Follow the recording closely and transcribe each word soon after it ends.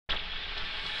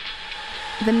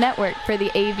the network for the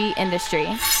AV industry.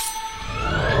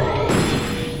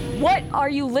 What are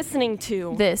you listening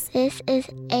to? This is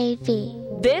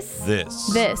AV. This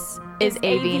is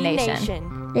AV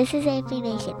Nation. This is AV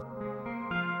Nation.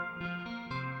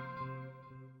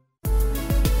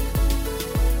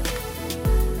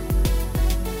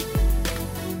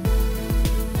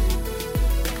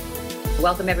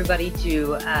 Welcome everybody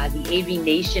to the AV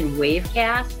Nation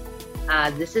Wavecast.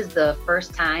 This is the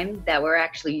first time that we're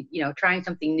actually, trying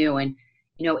something new, and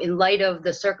in light of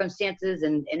the circumstances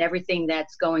and everything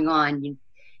that's going on,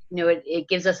 it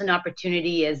gives us an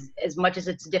opportunity, as much as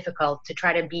it's difficult, to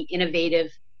try to be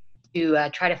innovative, to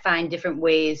try to find different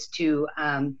ways to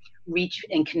reach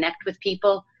and connect with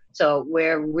people. So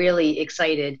we're really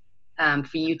excited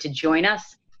for you to join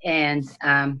us, and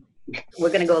we're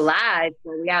going to go live.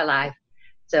 Well, we are live.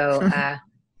 So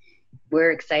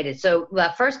we're excited. So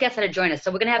the first guest that join us.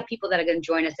 So we're going to have people that are going to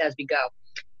join us as we go.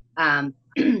 But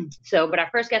our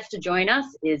first guest to join us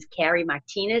is Carrie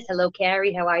Martinez. Hello,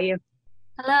 Carrie. How are you?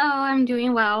 Hello, I'm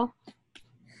doing well.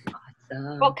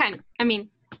 Awesome. Well,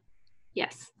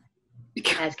 yes.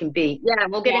 As can be. Yeah,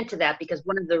 we'll get into that, because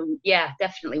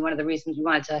definitely one of the reasons we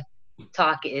wanted to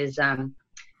talk is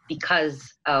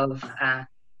because of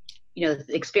the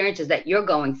experiences that you're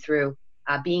going through.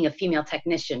 Being a female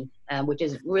technician, which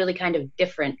is really kind of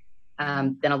different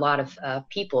than a lot of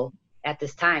people at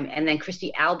this time. And then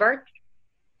Christy Albert.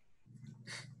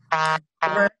 How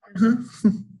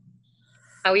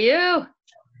are you?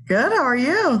 Good. How are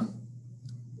you?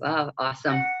 Wow,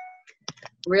 awesome.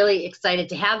 Really excited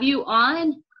to have you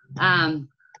on,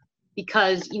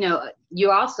 because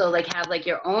you also have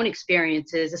your own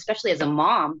experiences, especially as a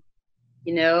mom.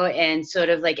 And sort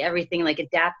of everything,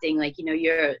 adapting,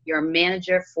 you're a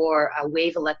manager for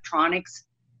Wave Electronics,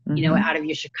 out of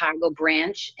your Chicago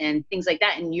branch and things like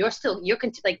that. And you're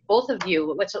both of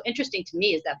you, what's so interesting to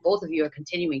me is that both of you are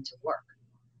continuing to work.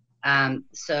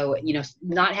 So,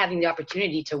 not having the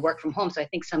opportunity to work from home. So I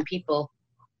think some people,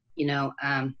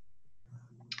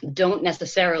 don't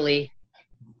necessarily,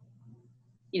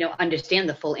 understand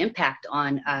the full impact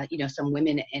on, some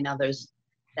women and others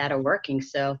that are working.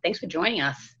 So thanks for joining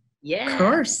us. Yeah. Of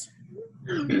course.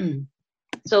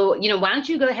 So, why don't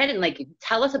you go ahead and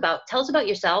tell us about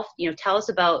yourself, tell us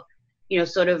about,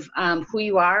 sort of who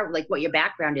you are, what your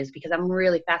background is, because I'm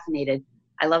really fascinated.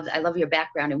 I love your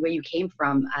background and where you came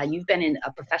from. You've been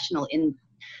a professional in,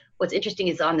 what's interesting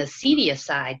is on the CEDIA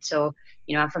side. So,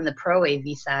 I'm from the Pro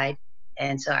AV side.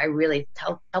 And so I really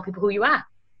tell people who you are.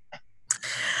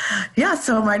 Yeah,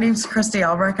 so my name's Christy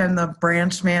Albrecht. I'm the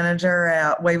branch manager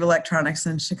at Wave Electronics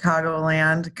in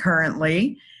Chicagoland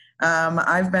currently.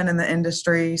 I've been in the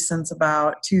industry since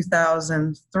about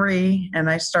 2003, and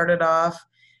I started off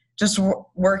just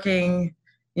working,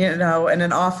 in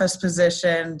an office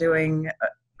position, doing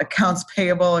accounts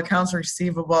payable, accounts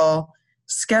receivable,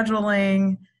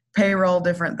 scheduling, payroll,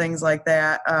 different things like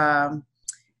that.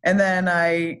 And then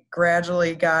I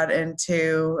gradually got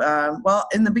into,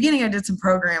 in the beginning I did some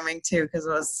programming too,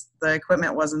 because the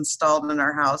equipment was installed in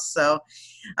our house. So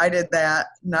I did that,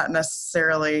 not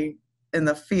necessarily in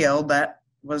the field. That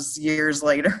was years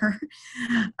later.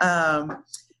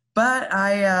 But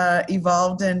I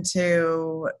evolved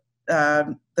into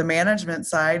the management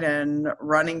side and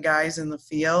running guys in the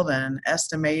field and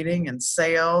estimating and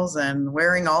sales and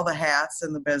wearing all the hats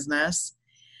in the business.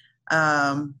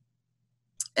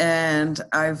 And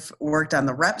I've worked on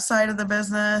the rep side of the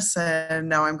business, and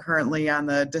now I'm currently on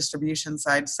the distribution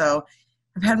side. So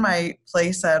I've had my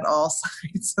place at all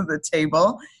sides of the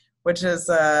table, which has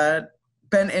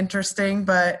been interesting.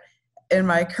 But in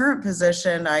my current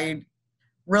position, I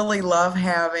really love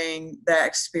having that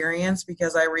experience,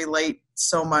 because I relate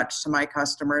so much to my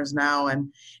customers now and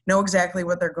know exactly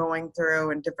what they're going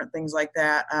through and different things like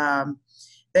that.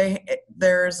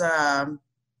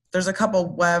 There's a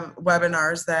couple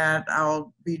webinars that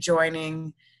I'll be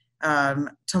joining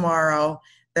tomorrow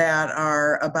that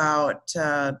are about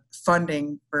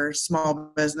funding for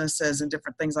small businesses and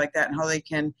different things like that, and how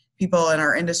people in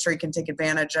our industry can take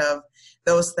advantage of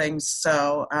those things.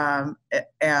 So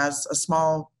as a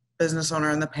small business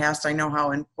owner in the past, I know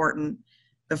how important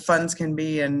the funds can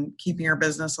be in keeping your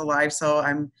business alive. So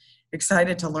I'm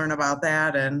excited to learn about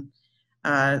that and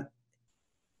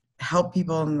help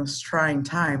people in this trying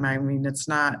time. I mean, it's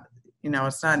not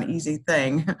an easy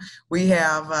thing.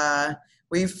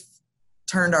 We've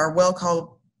turned our will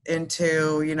call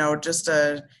into, just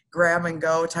a grab and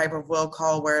go type of will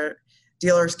call, where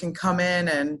dealers can come in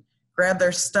and grab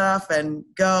their stuff and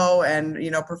go, and,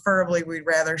 preferably we'd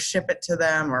rather ship it to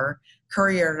them or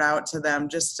courier it out to them,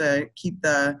 just to keep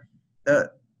the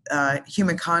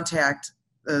human contact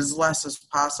as less as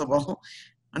possible,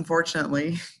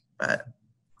 unfortunately. But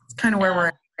it's kind of where we're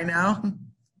at right now.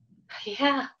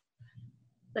 Yeah.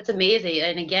 That's amazing.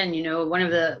 And again, one of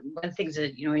the things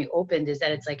that, we opened is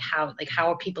that it's how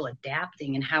are people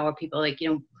adapting, and how are people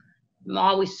I'm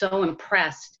always so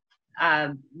impressed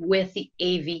with the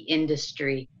AV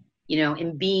industry,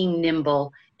 in being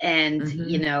nimble and,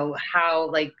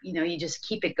 how you just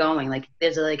keep it going.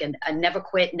 There's a never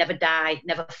quit, never die,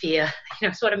 never fear,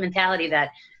 sort of mentality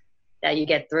that you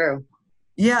get through.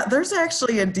 Yeah, there's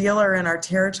actually a dealer in our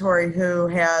territory who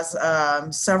has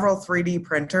several 3D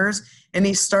printers, and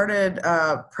he started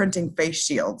printing face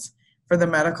shields for the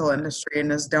medical industry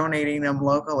and is donating them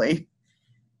locally.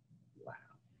 Wow,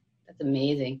 that's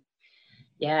amazing.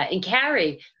 Yeah, and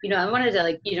Carrie, I wanted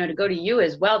to to go to you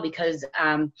as well, because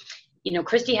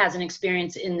Christy has an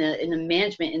experience in the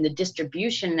management, in the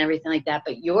distribution and everything like that,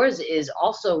 but yours is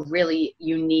also really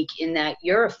unique in that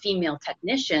you're a female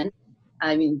technician.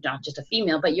 I mean, not just a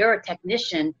female, but you're a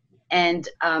technician. And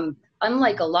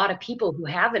unlike a lot of people who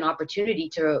have an opportunity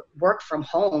to work from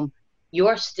home,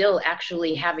 you're still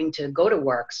actually having to go to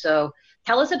work. So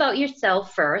tell us about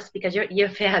yourself first, because you're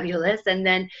fabulous. And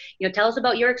then, tell us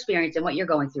about your experience and what you're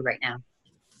going through right now.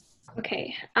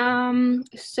 Okay.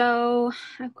 So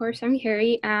of course I'm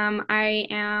Carrie. I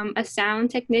am a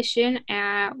sound technician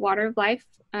at Water of Life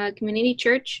Community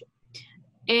Church.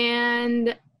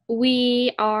 And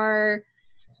we are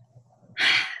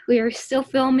still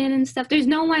filming and stuff. There's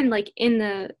no one in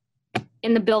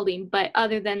the building, but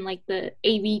other than the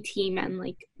AV team and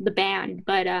the band.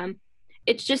 But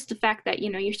it's just the fact that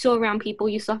you're still around people.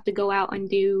 You still have to go out and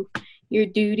do your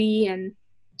duty, and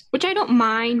which I don't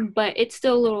mind, but it's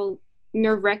still a little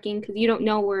nerve-wracking because you don't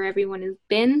know where everyone has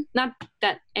been. Not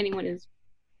that anyone is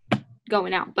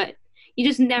going out, but you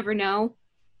just never know.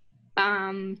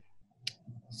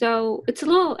 So it's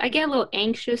I get a little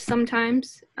anxious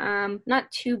sometimes.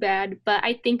 Not too bad, but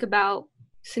I think about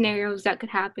scenarios that could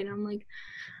happen. I'm like,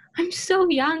 I'm so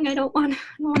young. I don't want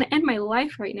to end my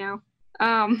life right now.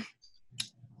 I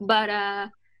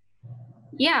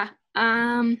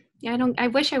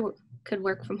wish I could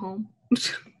work from home.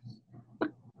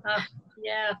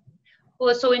 Yeah. Well,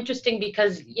 it's so interesting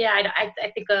because,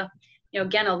 I think,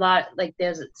 again, a lot,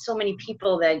 there's so many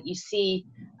people that you see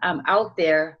out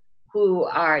there who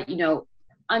are,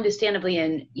 understandably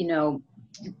and,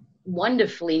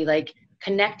 wonderfully,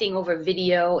 connecting over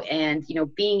video and,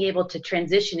 being able to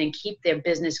transition and keep their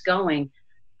business going.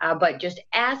 But just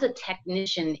as a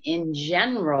technician in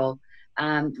general,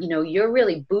 you're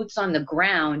really boots on the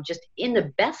ground, just in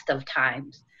the best of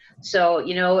times. So,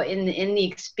 in the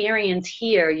experience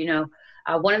here,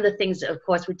 one of the things, of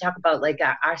course, we talk about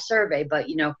our survey, but,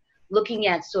 looking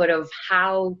at sort of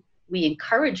how we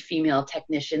encourage female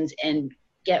technicians and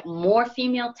get more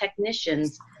female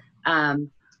technicians,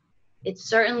 it's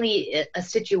certainly a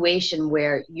situation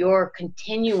where you're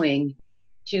continuing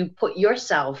to put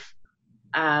yourself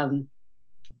in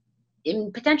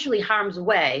potentially harm's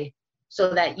way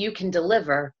so that you can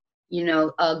deliver,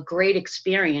 a great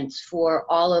experience for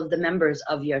all of the members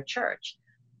of your church.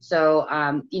 So,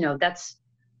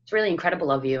 it's really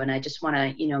incredible of you. And I just want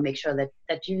to, make sure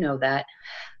that you know that.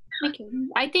 Thank you.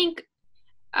 I think,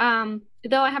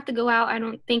 though I have to go out, I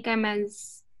don't think I'm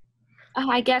as,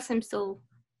 I guess I'm still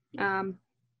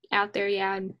out there,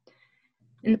 in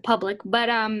the public. But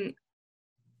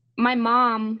my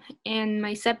mom and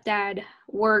my stepdad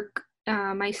work,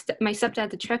 my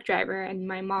stepdad's a truck driver, and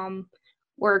my mom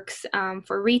works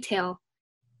for retail,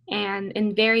 and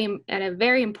at a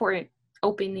very important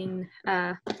opening,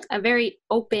 a very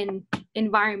open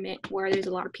environment where there's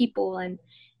a lot of people and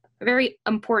a very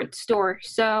important store.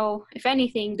 So if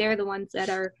anything, they're the ones that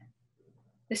are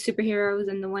the superheroes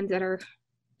and the ones that are,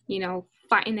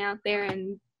 fighting out there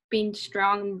and being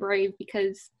strong and brave,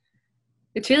 because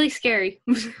it's really scary.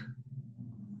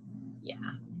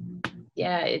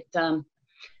 Yeah, it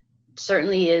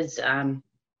certainly is. No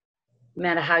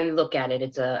matter how you look at it,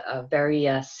 it's a very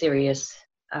serious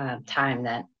time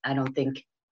that I don't think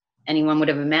anyone would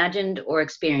have imagined or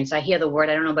experienced. I hear the word,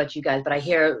 I don't know about you guys, but I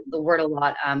hear the word a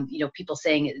lot, people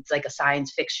saying it's like a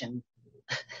science fiction.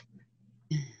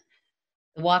 The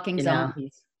walking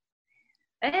zombies.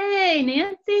 Hey,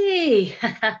 Nancy.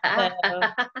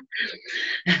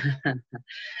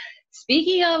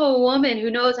 Speaking of a woman who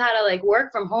knows how to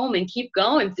work from home and keep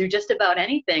going through just about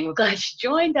anything, we're glad she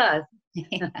joined us.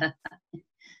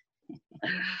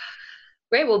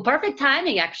 Great. Well, perfect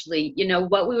timing, actually.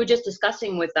 What we were just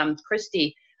discussing with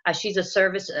Christy, she's a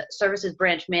services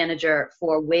branch manager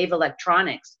for Wave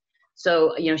Electronics.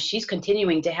 So, she's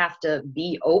continuing to have to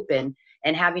be open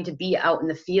and having to be out in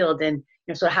the field. And,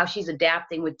 sort of how she's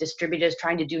adapting with distributors,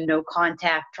 trying to do no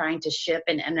contact, trying to ship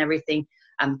and everything.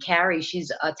 Carrie,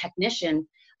 she's a technician,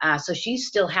 so she's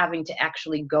still having to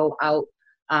actually go out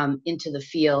into the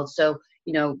field. So,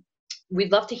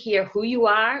 we'd love to hear who you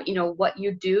are, what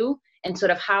you do, and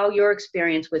sort of how your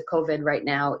experience with COVID right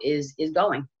now is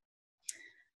going.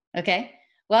 Okay.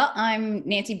 Well, I'm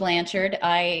Nancy Blanchard.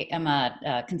 I am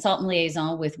a consultant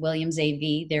liaison with Williams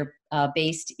AV. They're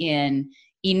based in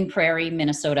Eden Prairie,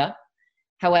 Minnesota.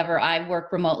 However, I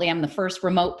work remotely. I'm the first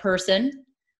remote person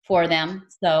for them.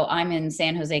 So I'm in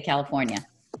San Jose, California.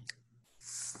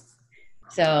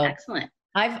 So excellent.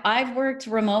 I've worked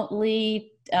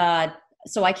remotely.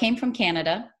 So I came from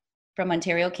Canada, from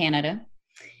Ontario, Canada.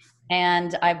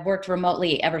 And I've worked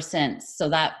remotely ever since. So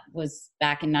that was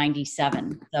back in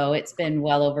 97. So it's been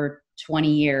well over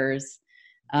 20 years.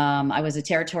 I was a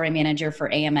territory manager for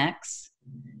AMX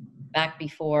back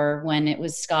before when it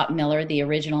was Scott Miller, the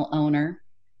original owner,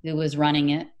 who was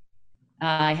running it.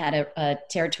 I had a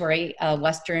territory, a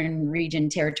Western region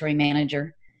territory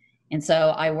manager. And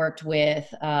so I worked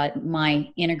with my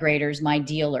integrators, my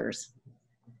dealers.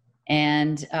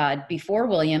 And before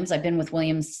Williams, I've been with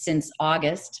Williams since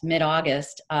August,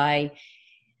 mid-August. I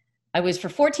was for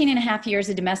 14 and a half years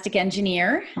a domestic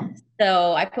engineer.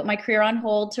 So I put my career on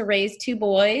hold to raise two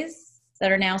boys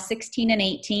that are now 16 and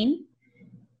 18.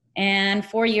 And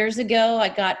 4 years ago, I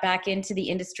got back into the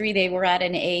industry. They were at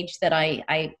an age that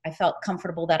I felt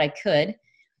comfortable that I could.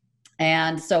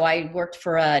 And so I worked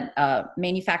for a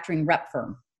manufacturing rep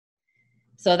firm.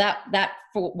 So that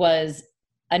was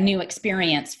a new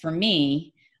experience for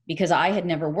me because I had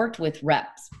never worked with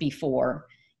reps before.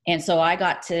 And so I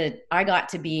got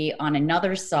to be on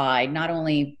another side, not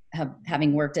only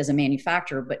having worked as a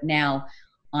manufacturer, but now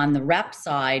on the rep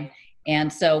side.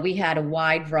 And so we had a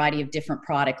wide variety of different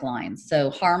product lines. So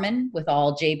Harman with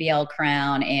all JBL,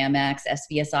 Crown, AMX,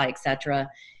 SVSI, et cetera,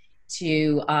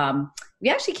 to, we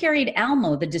actually carried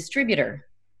Almo, the distributor.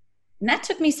 And that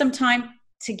took me some time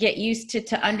to get used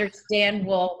to understand,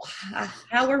 well,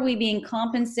 how are we being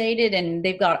compensated? And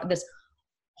they've got this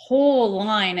whole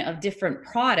line of different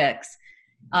products,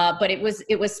 but it was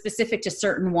specific to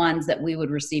certain ones that we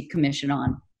would receive commission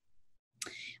on.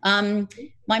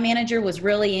 My manager was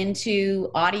really into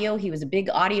audio. He was a big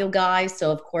audio guy.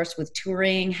 So of course with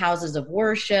touring, houses of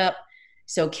worship,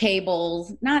 so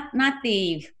cables, not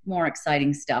the more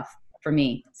exciting stuff for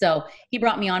me. So he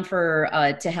brought me on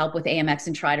to help with AMX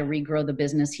and try to regrow the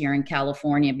business here in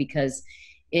California because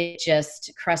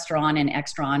Crestron and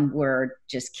Extron were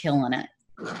just killing it.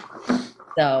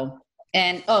 So,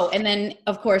 and then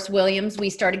of course, Williams, we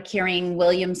started carrying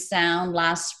Williams Sound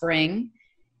last spring.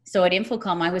 So at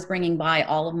Infocom, I was bringing by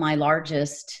all of my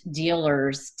largest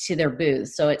dealers to their booth.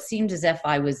 So it seemed as if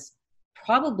I was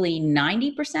probably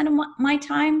 90% of my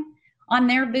time on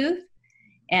their booth.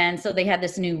 And so they had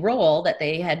this new role that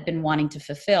they had been wanting to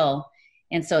fulfill.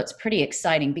 And so it's pretty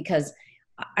exciting because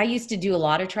I used to do a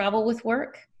lot of travel with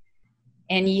work,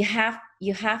 and you have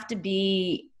to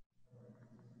be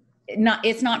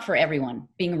it's not for everyone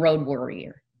being a road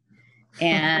warrior.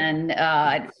 And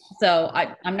so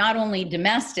I'm not only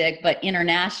domestic, but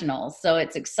international. So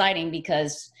it's exciting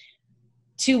because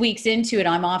 2 weeks into it,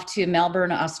 I'm off to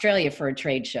Melbourne, Australia for a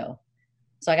trade show.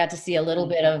 So I got to see a little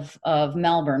bit of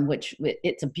Melbourne, which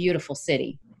it's a beautiful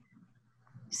city.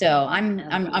 So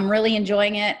I'm really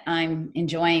enjoying it. I'm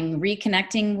enjoying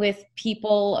reconnecting with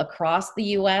people across the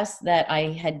U.S. that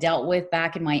I had dealt with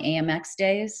back in my AMX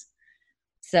days.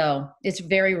 So it's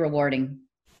very rewarding.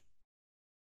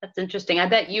 That's interesting. I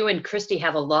bet you and Christy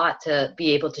have a lot to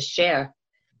be able to share.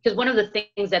 Because one of the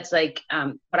things that's like,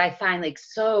 what I find like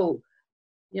so,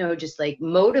 just like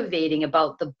motivating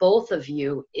about the both of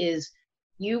you is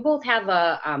you both have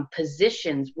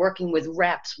positions working with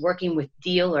reps, working with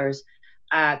dealers.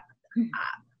 I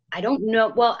don't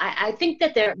know. Well, I think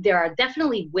that there are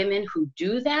definitely women who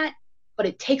do that, but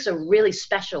it takes a really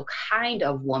special kind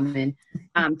of woman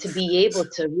to be able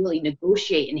to really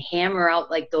negotiate and hammer out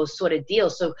like those sort of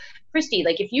deals. So Christy,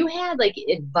 like if you had like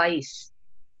advice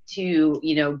to,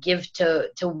 give to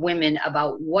women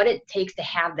about what it takes to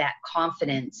have that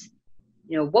confidence,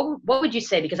 what would you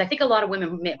say? Because I think a lot of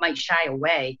women might shy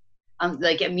away.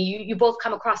 You both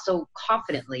come across so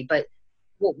confidently, but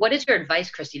what is your advice,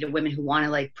 Christy, to women who want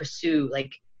to like pursue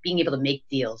like being able to make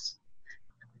deals?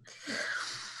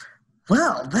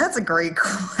 Well, that's a great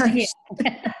question.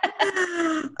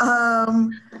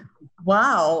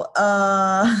 Wow.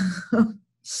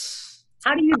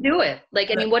 How do you do it?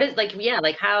 Like, I mean, what is like,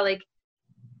 how, like,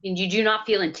 did you not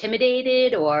feel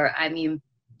intimidated or, I mean,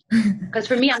 because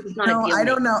for me, I'm just not a deal I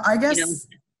don't know. I guess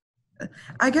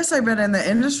I guess I've been in the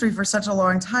industry for such a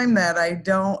long time that I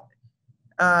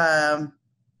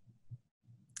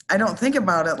don't think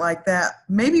about it like that.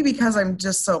 Maybe because I'm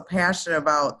just so passionate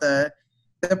about the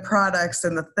products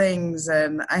and the things,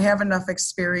 and I have enough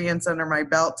experience under my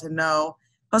belt to know.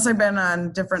 Plus, I've been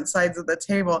on different sides of the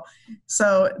table.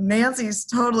 So Nancy's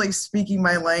totally speaking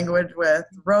my language with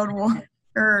road warrior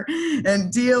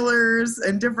and dealers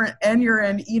and you're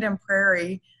in Eden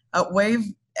Prairie.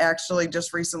 Wave actually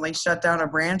just recently shut down a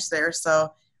branch there.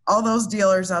 So all those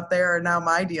dealers out there are now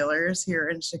my dealers here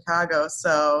in Chicago.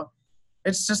 So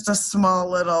it's just a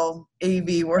small little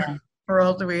AV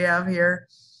world we have here.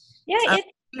 Yeah,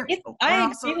 I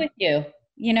agree with you,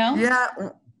 Yeah,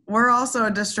 we're also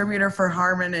a distributor for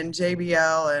Harman and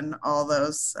JBL and all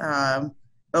those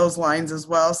lines as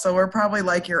well. So we're probably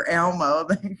like your Almo.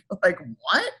 Like,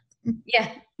 what?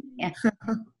 Yeah.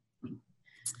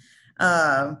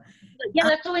 Yeah,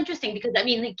 that's so interesting because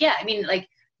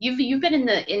you've been in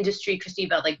the industry, Christy,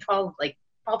 about 12 to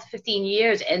 15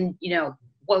 years, and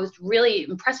what was really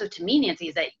impressive to me, Nancy,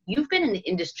 is that you've been in the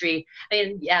industry.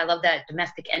 I love that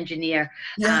domestic engineer,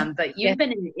 but you've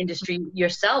been in the industry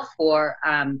yourself for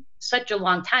such a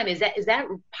long time. Is that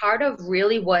part of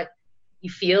really what you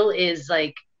feel is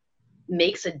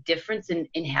makes a difference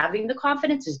in having the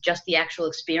confidence? Is just the actual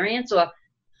experience, or what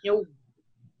do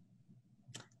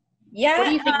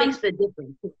you think makes the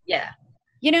difference? Yeah.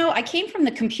 I came from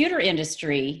the computer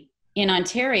industry in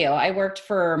Ontario. I worked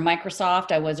for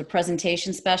Microsoft. I was a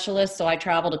presentation specialist, so I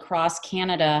traveled across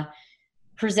Canada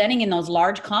presenting in those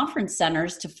large conference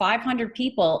centers to 500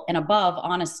 people and above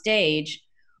on a stage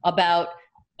about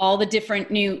all the different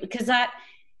because that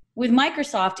with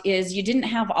Microsoft is you didn't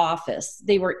have Office.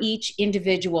 They were each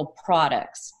individual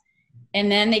products.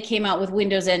 And then they came out with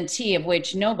Windows NT, of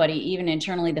which nobody, even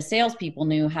internally the salespeople,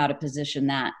 knew how to position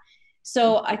that.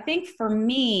 So I think for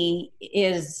me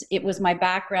it was my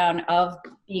background of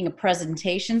being a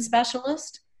presentation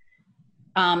specialist.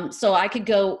 So I could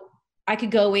go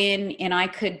in and I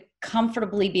could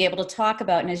comfortably be able to talk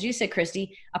about, and as you said,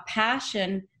 Christy, a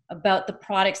passion about the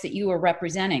products that you were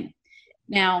representing.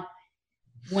 Now,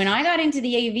 when I got into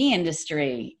the AV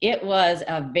industry, it was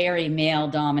a very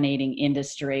male-dominating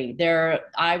industry.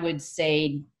 I would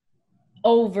say,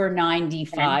 over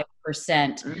 95%.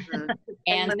 Mm-hmm.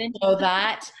 And so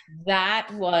that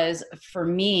was, for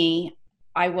me,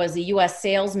 I was a U.S.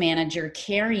 sales manager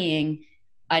carrying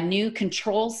a new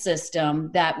control system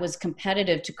that was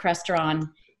competitive to Crestron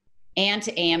and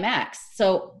to AMX.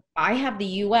 So I have the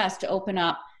U.S. to open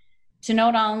up to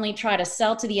not only try to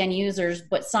sell to the end users,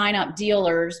 but sign up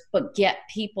dealers, but get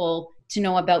people to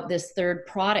know about this third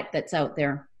product that's out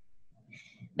there.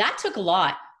 That took a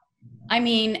lot. I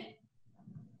mean,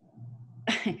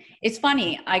 it's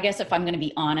funny, I guess, if I'm going to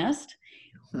be honest,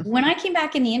 when I came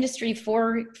back in the industry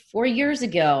 4 years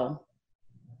ago,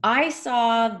 I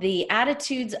saw the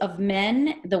attitudes of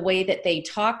men, the way that they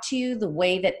talked to you, the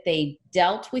way that they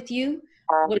dealt with you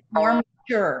was more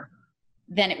mature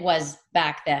than it was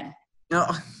back then. No.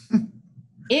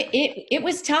 It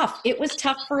was tough. It was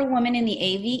tough for a woman in the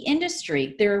AV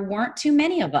industry. There weren't too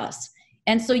many of us.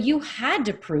 And so you had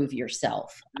to prove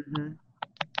yourself. Mm-hmm.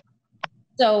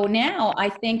 So now I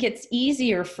think it's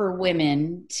easier for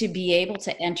women to be able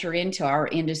to enter into our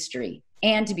industry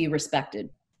and to be respected.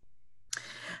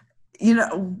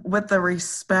 With the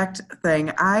respect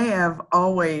thing, I have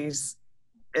always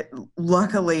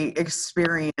luckily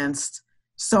experienced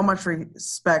so much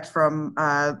respect from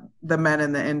the men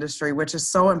in the industry, which is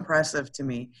so impressive to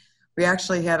me. We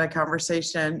actually had a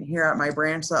conversation here at my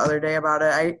branch the other day about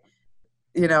it.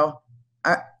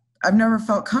 I've never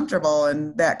felt comfortable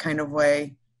in that kind of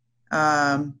way.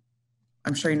 I'm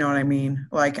sure you know what I mean.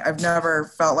 I've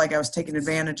never felt like I was taken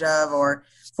advantage of or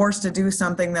forced to do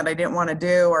something that I didn't want to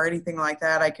do or anything like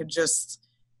that. I could just,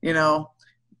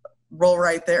 roll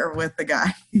right there with the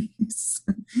guys.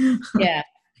 Yeah.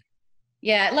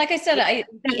 Yeah. Like I said,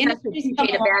 the industry's come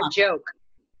a bad joke.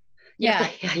 Yeah.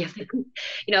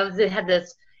 They had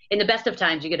this, in the best of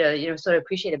times, you get to, sort of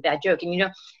appreciate a bad joke.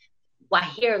 And, I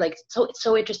hear it's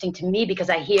so interesting to me because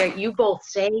I hear you both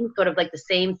saying sort of the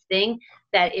same thing,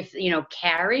 that if,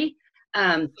 Carrie,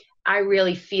 I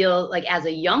really feel like as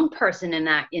a young person in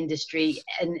that industry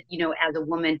and, as a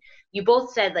woman, you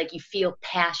both said you feel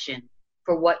passion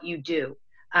for what you do.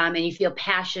 And you feel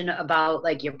passion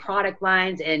about your product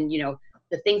lines and,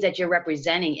 the things that you're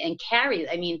representing. And Carrie,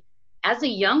 as a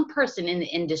young person in the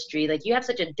industry, you have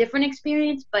such a different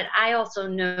experience, but I also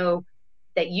know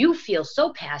that you feel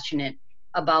so passionate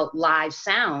about live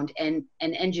sound and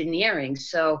engineering.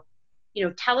 So,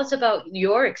 tell us about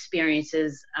your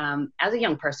experiences as a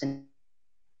young person.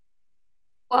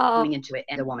 Well, coming into it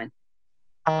and a woman?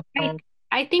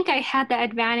 I think I had the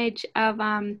advantage of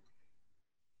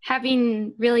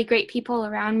having really great people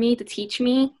around me to teach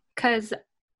me, because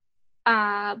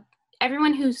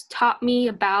everyone who's taught me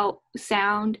about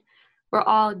sound were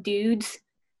all dudes,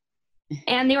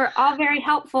 and they were all very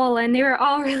helpful, and they were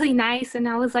all really nice, and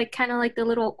I was like kind of like the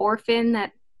little orphan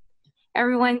that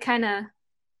everyone kind of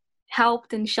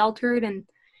helped and sheltered, and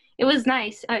it was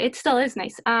nice. It still is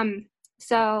nice.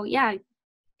 So yeah,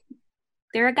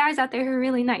 there are guys out there who are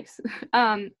really nice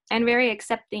and very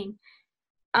accepting.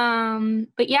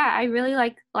 But yeah, I really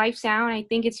like live sound. I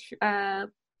think it's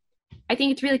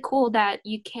really cool that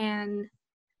you can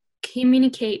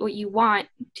communicate what you want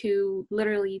to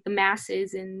literally the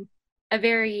masses in a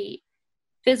very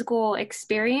physical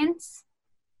experience,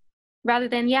 rather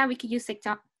than, yeah, we could use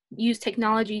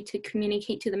technology to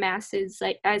communicate to the masses,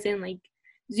 like as in like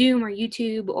Zoom or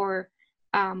YouTube or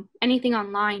anything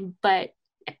online, but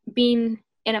being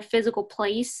in a physical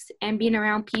place and being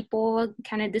around people,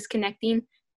 kind of disconnecting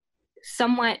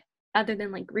somewhat, other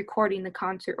than like recording the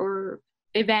concert or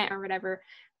event or whatever.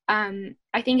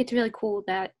 I think it's really cool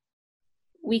that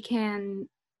we can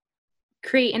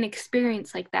create an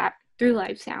experience like that through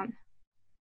live sound.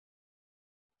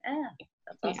 Yeah,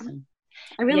 that's awesome.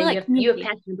 I really like you have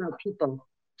passion about people.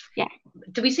 Yeah.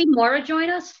 Do we see Maura join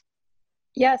us?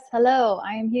 Yes, hello,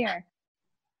 I am here.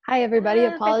 Hi, everybody.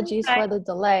 Apologies hi. for the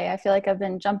delay. I feel like I've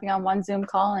been jumping on one Zoom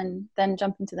call and then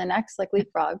jumping to the next, like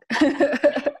leapfrog.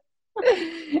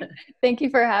 Thank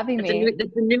you for having me.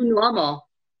 It's a new normal.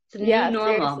 It's a new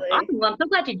normal. Seriously. Awesome. Well, I'm so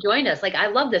glad you joined us. Like, I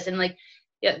love this. And like,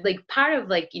 yeah, like part of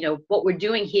like, you know, what we're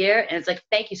doing here. And it's like,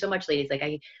 thank you so much, ladies.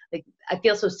 Like I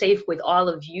feel so safe with all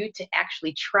of you to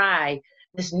actually try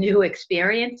this new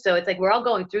experience. So it's like, we're all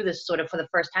going through this sort of for the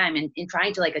first time and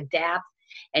trying to like adapt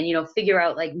and, you know, figure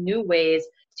out like new ways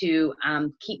to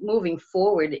keep moving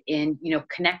forward in, you know,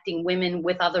 connecting women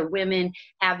with other women,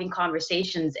 having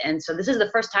conversations. And so this is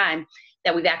the first time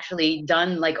that we've actually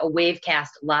done like a Wavecast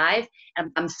live.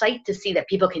 I'm psyched to see that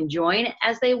people can join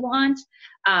as they want.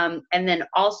 And then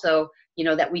also, you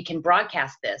know, that we can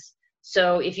broadcast this.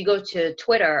 So if you go to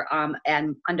Twitter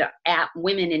and under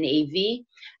 @WomenInAV,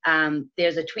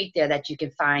 there's a tweet there that you can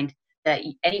find that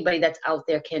anybody that's out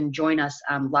there can join us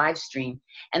live stream.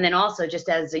 And then also just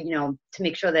as, you know, to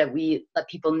make sure that we let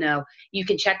people know, you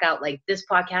can check out like this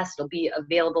podcast. It'll be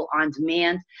available on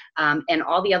demand and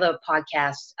all the other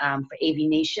podcasts for AV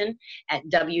Nation at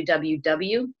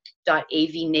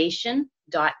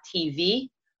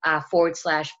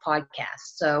www.avnation.tv/podcast.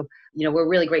 So, you know, we're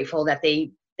really grateful that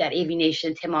AV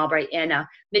Nation, Tim Albright and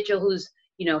Mitchell, who's,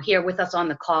 you know, here with us on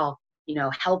the call, you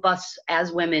know, help us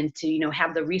as women to, you know,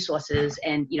 have the resources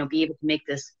and, you know, be able to make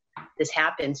this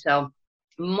happen. So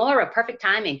Maura, perfect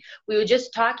timing. We were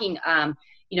just talking,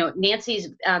 you know, Nancy's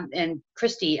and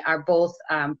Christy are both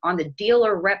on the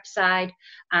dealer rep side.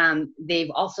 They've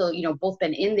also, you know, both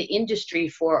been in the industry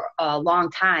for a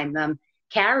long time.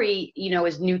 Carrie, you know,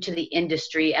 is new to the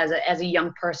industry as a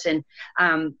young person,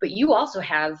 but you also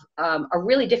have a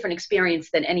really different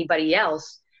experience than anybody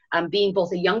else. Being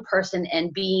both a young person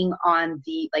and being on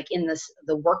the, like in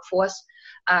the workforce,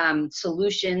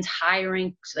 solutions,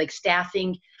 hiring, like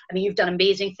staffing. I mean, you've done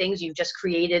amazing things. You've just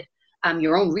created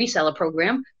your own reseller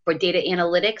program for data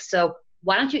analytics. So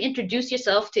why don't you introduce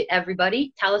yourself to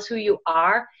everybody, tell us who you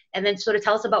are, and then sort of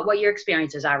tell us about what your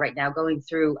experiences are right now going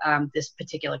through this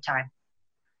particular time.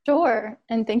 Sure,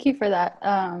 and thank you for that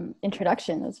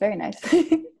introduction. That's very nice.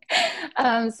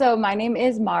 So my name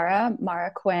is Maura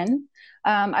Quinn.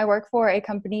 I work for a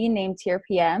company named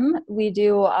TRPM. We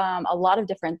do a lot of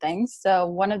different things. So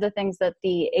one of the things that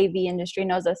the AV industry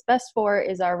knows us best for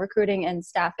is our recruiting and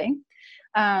staffing.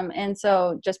 And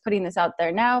so just putting this out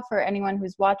there now for anyone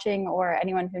who's watching or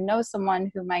anyone who knows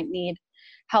someone who might need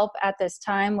help at this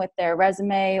time with their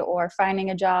resume or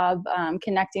finding a job,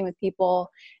 connecting with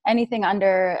people, anything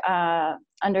under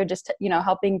just, you know,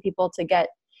 helping people to get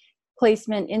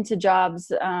placement into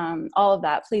jobs, all of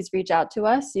that, please reach out to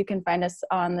us. You can find us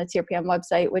on the TRPM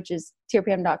website, which is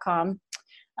trpm.com,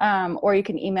 or you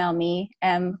can email me,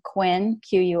 mquinn, Quinn,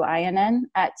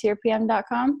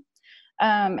 @trpm.com.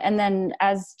 And then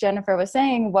as Jennifer was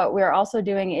saying, what we're also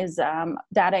doing is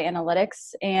data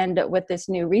analytics. And with this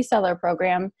new reseller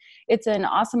program, it's an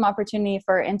awesome opportunity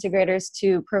for integrators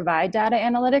to provide data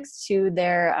analytics to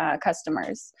their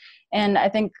customers. And I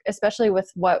think especially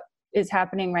with what is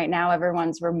happening right now,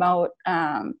 everyone's remote,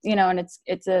 you know, and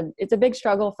it's a big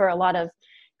struggle for a lot of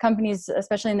companies,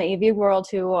 especially in the AV world,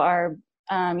 who are,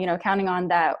 you know, counting on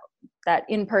that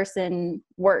in-person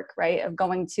work, right, of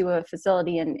going to a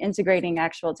facility and integrating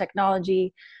actual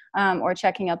technology, or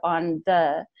checking up on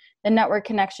the network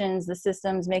connections, the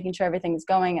systems, making sure everything's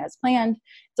going as planned.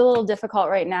 It's a little difficult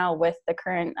right now with the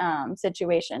current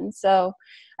situation. So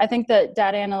I think that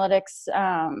data analytics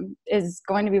is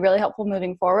going to be really helpful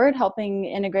moving forward, helping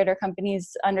integrator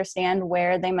companies understand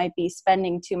where they might be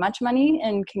spending too much money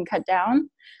and can cut down,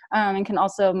 and can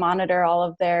also monitor all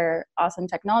of their awesome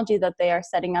technology that they are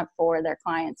setting up for their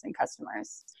clients and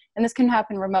customers. And this can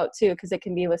happen remote too, because it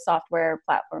can be with software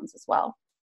platforms as well.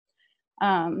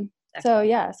 So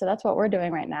that's what we're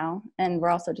doing right now. And we're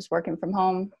also just working from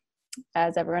home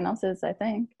as everyone else is, I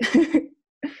think.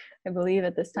 I believe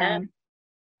at this time.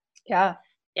 Yeah.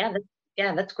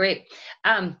 That's great.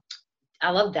 I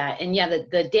love that. And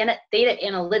the data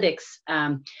analytics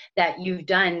that you've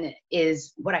done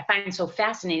is what I find so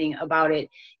fascinating about it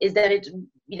is that it's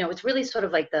really sort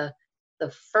of like the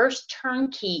first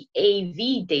turnkey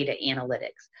AV data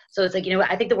analytics. So it's like,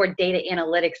 I think the word data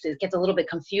analytics gets a little bit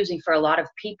confusing for a lot of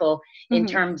people in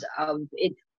terms of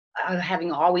it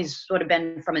having always sort of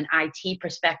been from an IT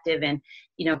perspective and,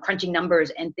 crunching numbers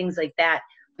and things like that.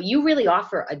 But you really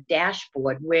offer a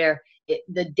dashboard where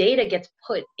the data gets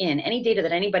put in, any data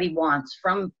that anybody wants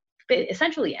from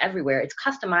essentially everywhere. It's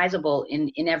customizable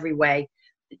in every way.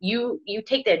 You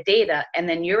take their data and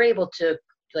then you're able to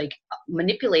like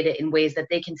manipulate it in ways that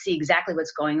they can see exactly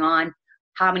what's going on,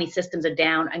 how many systems are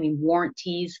down. I mean,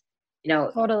 warranties,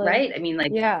 totally. Right? I mean,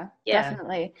 like, yeah,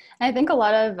 definitely. And I think a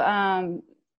lot of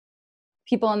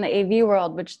people in the AV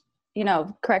world, which,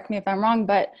 correct me if I'm wrong,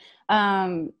 but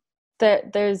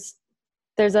there's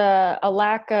a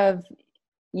lack of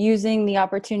using the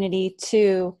opportunity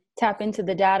to tap into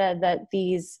the data that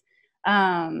these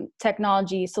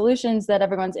technology solutions that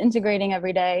everyone's integrating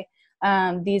every day,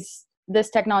 this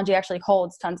technology actually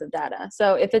holds tons of data.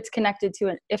 So if it's connected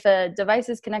to if a device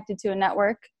is connected to a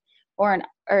network or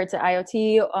it's an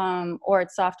IoT or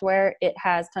it's software, it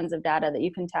has tons of data that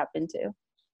you can tap into.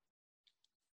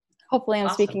 Hopefully I'm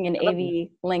speaking in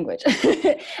AV language.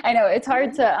 I know it's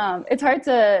hard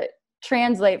to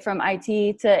translate from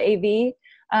IT to AV,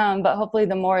 but hopefully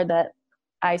the more that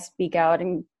I speak out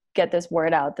and get this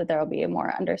word out, that there will be a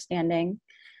more understanding.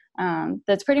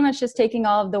 That's pretty much just taking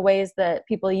all of the ways that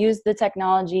people use the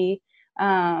technology,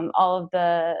 all of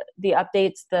the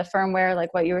updates, the firmware,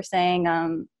 like what you were saying,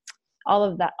 all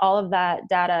of that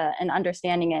data and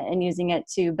understanding it and using it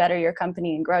to better your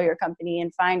company and grow your company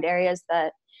and find areas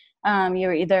that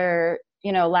you're either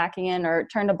lacking in or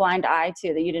turned a blind eye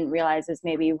to that you didn't realize is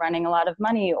maybe running a lot of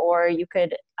money, or you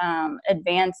could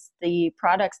advance the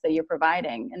products that you're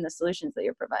providing and the solutions that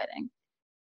you're providing.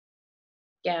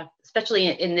 Yeah, especially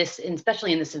in this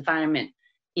environment,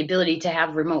 the ability to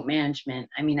have remote management.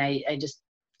 I mean, I just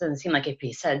doesn't seem like it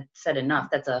be said enough.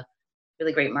 That's a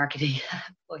really great marketing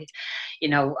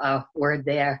word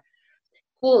there.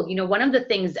 Cool. One of the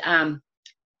things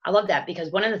I love that,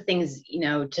 because one of the things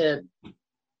to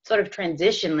sort of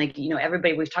transition, like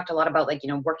everybody, we've talked a lot about like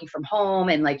working from home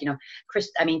and like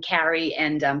Carrie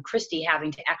and Christy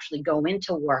having to actually go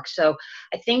into work. So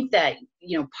I think that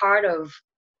part of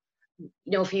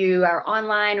if you are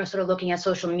online or sort of looking at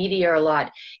social media a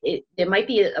lot, there might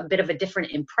be a bit of a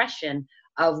different impression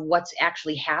of what's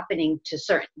actually happening to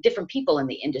certain different people in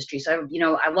the industry. So,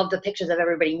 I love the pictures of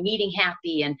everybody meeting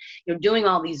happy and, doing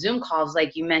all these Zoom calls,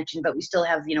 like you mentioned, but we still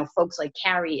have, folks like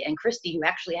Carrie and Christy who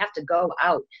actually have to go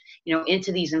out,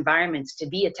 into these environments to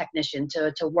be a technician,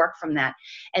 to work from that.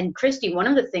 And Christy, one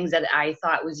of the things that I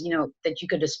thought was, that you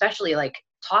could especially like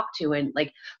talk to and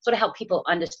like sort of help people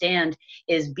understand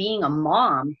is being a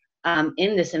mom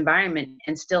in this environment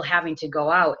and still having to go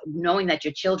out, knowing that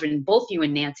your children, both you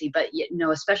and Nancy, but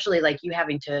especially like you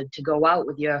having to go out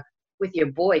with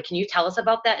your boy. Can you tell us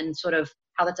about that and sort of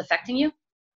how that's affecting you?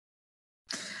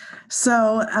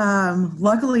 So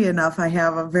luckily enough, I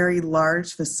have a very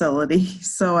large facility,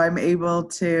 so I'm able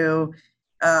to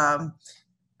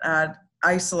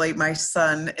isolate my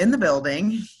son in the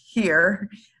building here,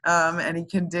 and he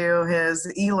can do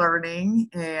his e-learning,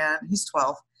 and he's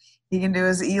 12. He can do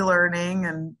his e-learning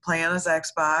and play on his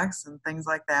Xbox and things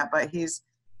like that. But he's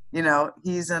in a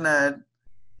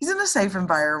safe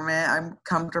environment. I'm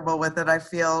comfortable with it. I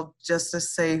feel just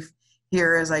as safe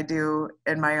here as I do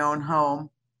in my own home.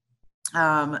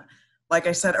 Like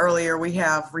I said earlier, we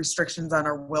have restrictions on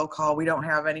our will call. We don't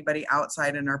have anybody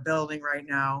outside in our building right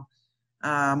now.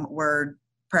 We're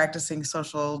practicing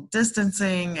social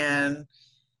distancing and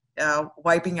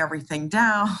wiping everything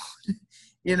down.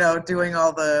 Doing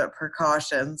all the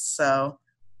precautions. So,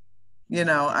 it's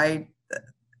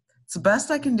the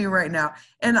best I can do right now.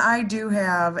 And I do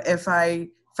have, if I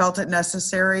felt it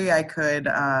necessary, I could,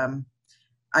 I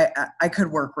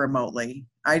could work remotely.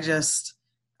 I just,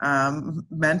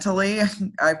 Mentally,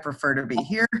 I prefer to be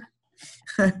here.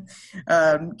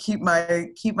 Keep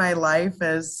my life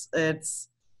as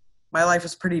my life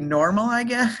is pretty normal, I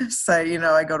guess.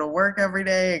 I go to work every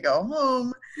day, I go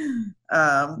home.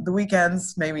 The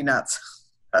weekends, maybe not so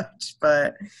much,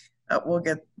 but we'll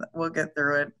get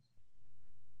through it.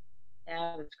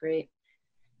 Yeah, that's great.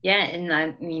 Yeah, and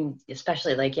I mean,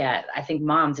 especially I think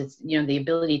moms, it's, the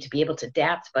ability to be able to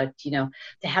adapt, but, to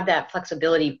have that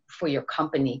flexibility for your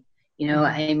company,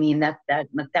 I mean, that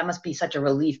must be such a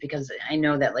relief, because I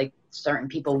know that certain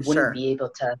people wouldn't be able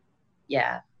to,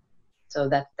 so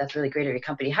that's really great of your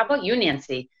company. How about you,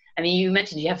 Nancy? I mean, you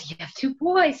mentioned you have 2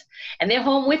 boys and they're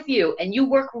home with you and you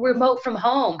work remote from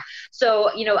home. So,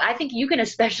 I think you can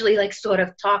especially sort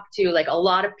of talk to a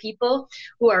lot of people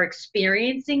who are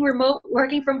experiencing remote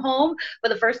working from home for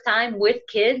the first time with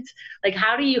kids.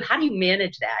 How do you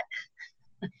manage that?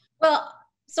 Well,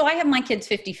 so I have my kids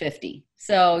 50-50.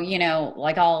 So,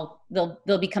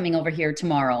 they'll be coming over here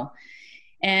tomorrow,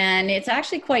 and it's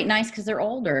actually quite nice because they're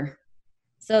older.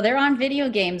 So they're on video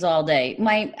games all day.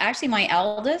 My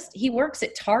eldest, he works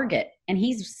at Target and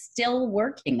he's still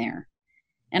working there.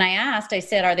 And I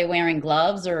said, are they wearing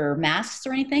gloves or masks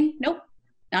or anything? Nope,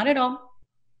 not at all.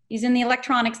 He's in the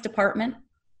electronics department.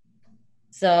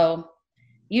 So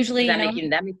usually, that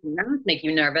make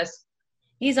you nervous?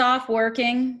 He's off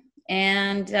working.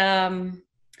 And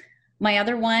my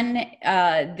other one,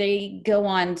 they go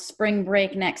on spring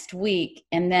break next week.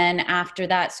 And then after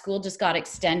that, school just got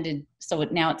extended. So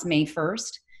now it's May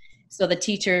 1st. So the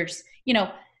teachers,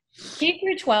 K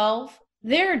through 12,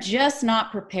 they're just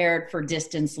not prepared for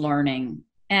distance learning.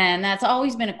 And that's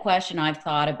always been a question I've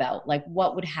thought about,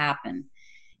 what would happen?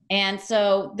 And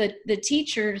so the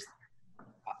teachers,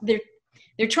 they're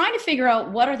trying to figure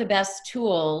out what are the best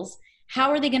tools. How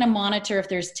are they going to monitor if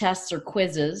there's tests or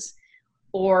quizzes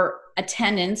or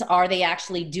attendance? Are they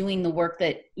actually doing the work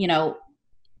that,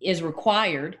 is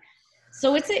required?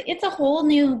 So it's a whole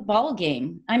new ball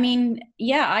game. I mean,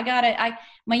 my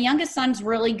youngest son's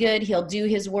really good. He'll do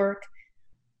his work,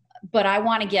 but I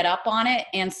want to get up on it.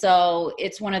 And so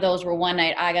it's one of those where one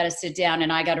night I got to sit down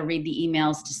and I got to read the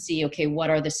emails to see, okay, what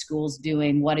are the schools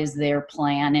doing? What is their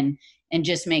plan? And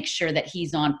just make sure that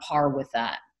he's on par with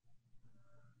that.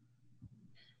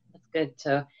 That's good.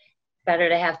 So better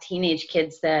to have teenage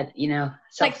kids that,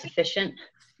 self-sufficient.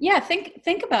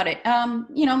 Think about it.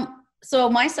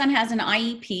 So my son has an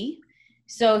IEP.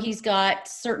 So he's got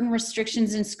certain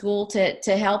restrictions in school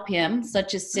to help him,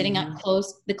 such as sitting up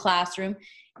close to the classroom,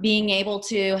 being able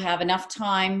to have enough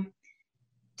time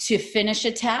to finish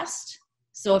a test.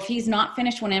 So if he's not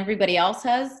finished when everybody else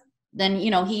has, then,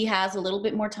 he has a little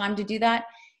bit more time to do that,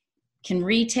 can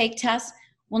retake tests.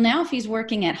 Well, now if he's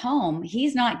working at home,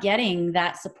 he's not getting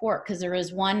that support, because there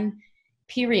is one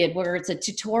period where it's a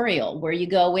tutorial where you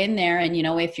go in there and,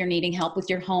 if you're needing help with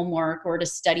your homework or to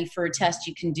study for a test,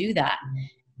 you can do that.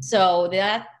 So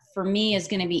that for me is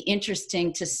going to be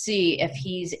interesting to see if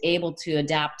he's able to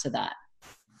adapt to that.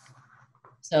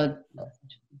 So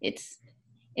it's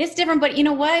different, but you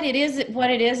know what? It is what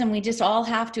it is, and we just all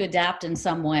have to adapt in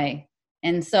some way.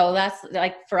 And so that's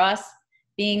for us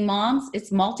being moms, it's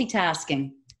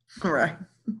multitasking. Right.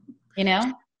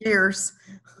 Years.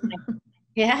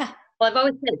 Yeah. Well,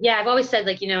 I've always said,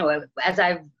 as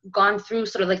I've gone through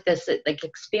sort of this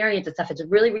experience and stuff, it's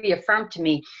really reaffirmed to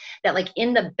me that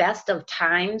in the best of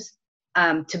times,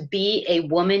 to be a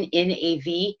woman in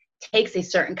AV takes a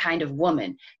certain kind of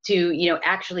woman to,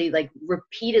 actually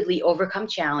repeatedly overcome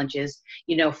challenges,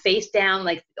 face down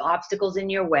obstacles in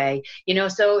your way,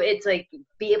 so it's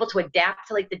be able to adapt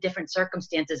to the different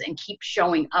circumstances and keep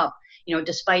showing up,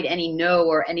 despite any no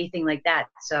or anything like that.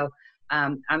 So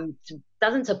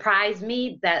doesn't surprise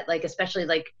me that especially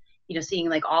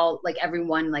seeing all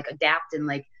everyone adapt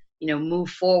and move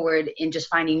forward in just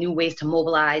finding new ways to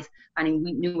mobilize, finding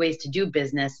new ways to do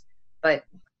business. But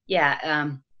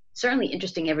certainly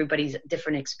interesting, everybody's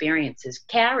different experiences.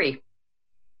 Carrie.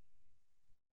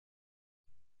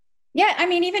 Yeah, I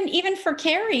mean, even for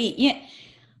Carrie,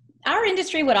 our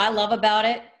industry, what I love about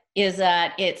it is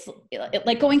that it's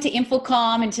like going to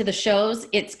InfoComm and to the shows,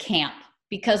 it's camp,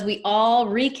 because we all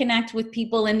reconnect with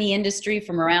people in the industry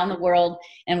from around the world,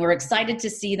 and we're excited to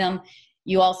see them.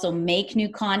 You also make new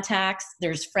contacts.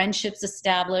 There's friendships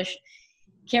established.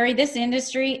 Carrie, this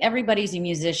industry, everybody's a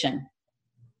musician.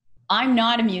 I'm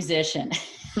not a musician.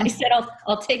 I said,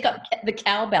 I'll take up the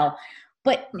cowbell,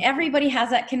 but everybody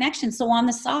has that connection. So on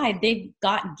the side, they've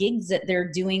got gigs that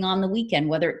they're doing on the weekend,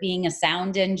 whether it being a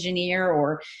sound engineer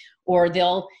or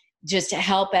they'll just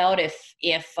help out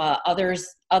if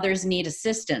others need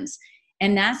assistance.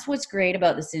 And that's what's great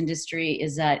about this industry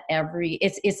is that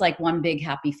it's like one big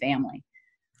happy family.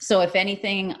 So if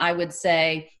anything, I would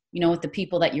say, with the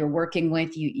people that you're working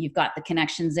with, you've got the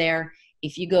connections there.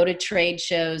 If you go to trade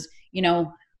shows,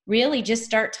 really just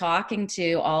start talking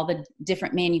to all the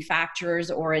different manufacturers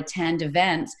or attend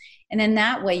events. And then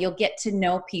that way you'll get to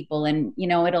know people and,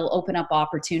 it'll open up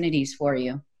opportunities for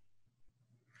you.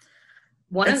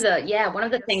 One of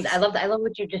the things I love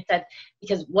what you just said,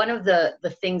 because one of the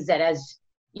things that, as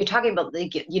you're talking about,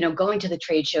 like, going to the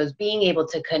trade shows, being able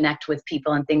to connect with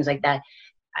people and things like that,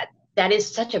 that is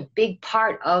such a big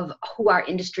part of who our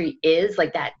industry is,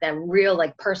 like that real,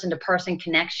 like, person to person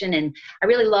connection. And I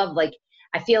really love, like,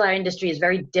 I feel our industry is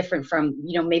very different from,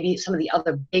 maybe some of the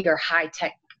other bigger high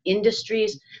tech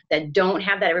industries that don't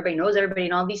have that. Everybody knows everybody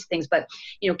and all these things. But,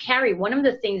 Carrie, one of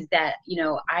the things that,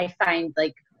 I find,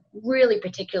 like, really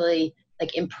particularly,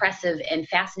 like, impressive and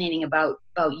fascinating about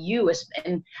you,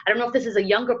 and I don't know if this is a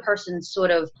younger person's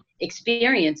sort of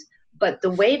experience, but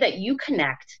the way that you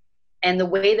connect and the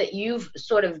way that you've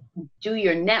sort of do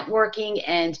your networking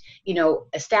and,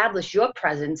 establish your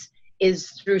presence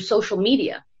is through social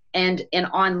media and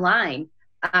online.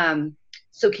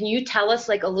 So can you tell us,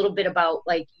 like, a little bit about,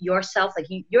 like, yourself? Like,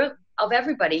 you're, of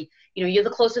everybody, you're the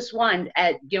closest one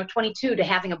at, 22 to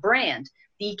having a brand,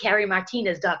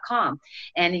 thecarriemartinez.com.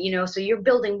 And, so you're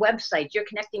building websites, you're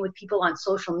connecting with people on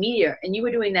social media, and you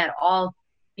were doing that all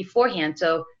beforehand.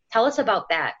 So tell us about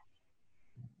that.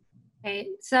 Okay,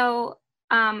 so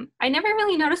I never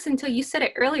really noticed until you said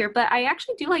it earlier, but I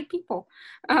actually do like people.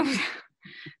 I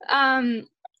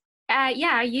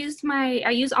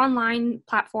use online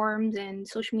platforms and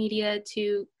social media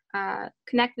to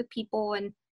connect with people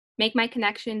and make my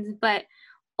connections, but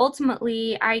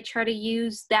ultimately I try to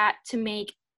use that to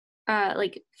make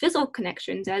like physical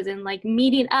connections, as in, like,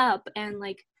 meeting up and,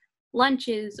 like,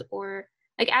 lunches or,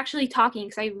 like, actually talking,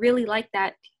 because I really like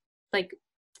that, like,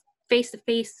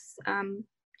 face-to-face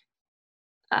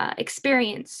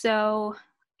experience. So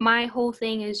my whole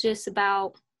thing is just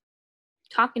about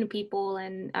talking to people,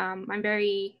 and I'm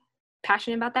very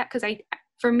passionate about that, because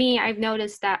for me, I've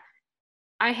noticed that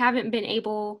I haven't been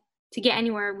able to get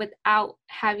anywhere without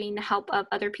having the help of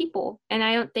other people. And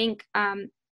I don't think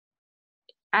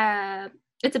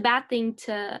it's a bad thing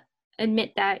to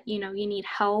admit that, you need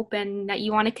help and that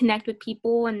you want to connect with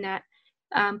people, and that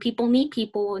people need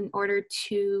people in order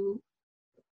to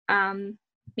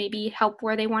maybe help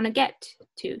where they want to get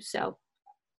to. So,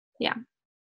 yeah.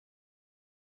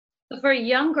 For a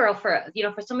young girl, for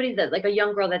somebody that, like, a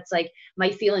young girl that's, like,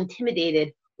 might feel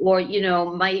intimidated, or,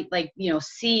 might, like,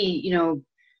 see,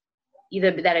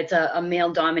 either that it's a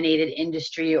male dominated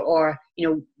industry, or,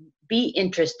 be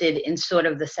interested in sort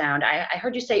of the sound. I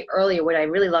heard you say earlier, what I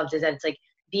really loved is that it's, like,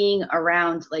 being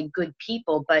around, like, good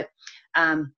people, but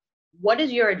what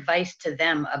is your advice to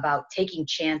them about taking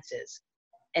chances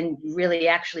and really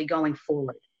actually going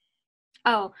forward?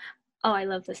 Oh, I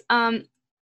love this.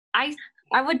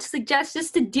 I would suggest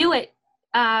just to do it.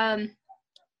 I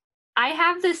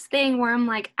have this thing where I'm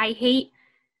like, I hate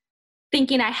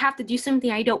thinking I have to do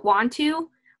something I don't want to,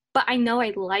 but I know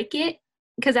I like it,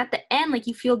 because at the end, like,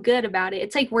 you feel good about it.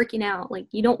 It's like working out. Like,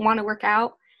 you don't want to work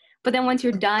out, but then once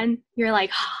you're done, you're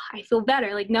like, oh, I feel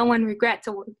better. Like, no one regrets,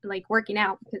 like, working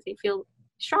out, because they feel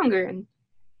stronger and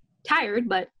tired,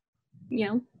 but,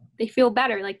 they feel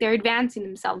better. Like, they're advancing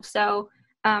themselves. So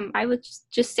I would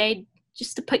just say,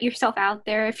 just to put yourself out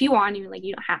there if you want to, like,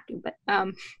 you don't have to, but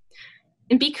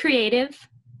and be creative,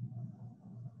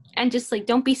 and just, like,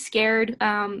 don't be scared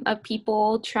of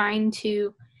people trying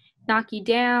to knock you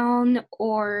down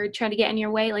or try to get in your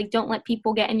way. Like, don't let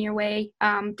people get in your way.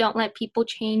 Don't let people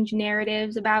change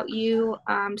narratives about you.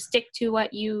 Stick to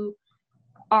what you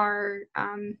are,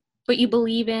 what you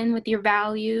believe in with your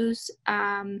values.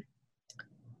 Don't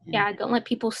let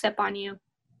people step on you.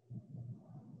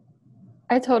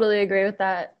 I totally agree with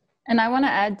that. And I want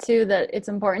to add too that it's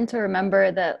important to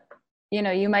remember that,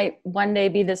 you might one day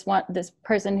be this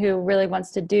person who really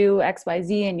wants to do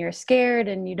XYZ, and you're scared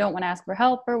and you don't want to ask for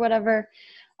help or whatever.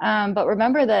 But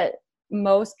remember that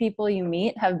most people you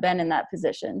meet have been in that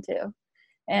position too,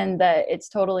 and that it's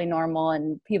totally normal,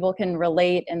 and people can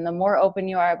relate. And the more open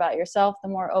you are about yourself, the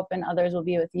more open others will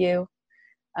be with you.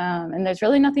 And there's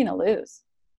really nothing to lose.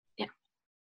 Yeah.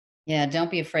 Yeah.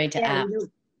 Don't be afraid to ask.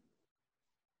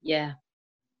 Yeah.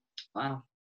 Wow.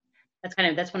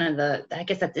 That's one of the, I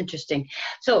guess that's interesting.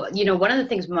 So, one of the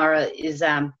things, Mara, is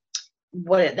that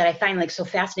I find, like, so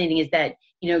fascinating is that,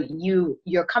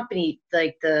 your company,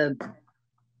 like, the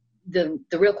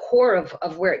real core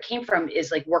of where it came from is,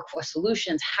 like, workforce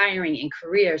solutions, hiring, and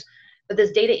careers. but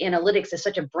this data analytics is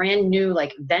such a brand new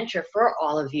like venture for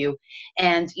all of you.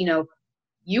 And, you know,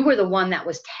 you were the one that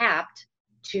was tapped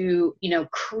to, you know,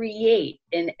 create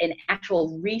an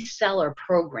actual reseller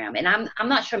program. And I'm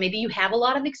not sure, maybe you have a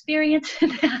lot of experience in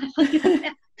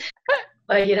that.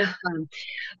 But, you know,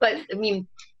 but I mean,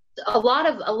 a lot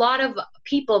of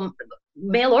people,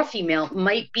 male or female,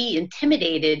 might be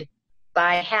intimidated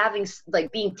by having,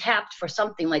 like, being tapped for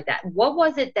something like that. What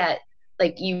was it that,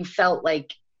 like, you felt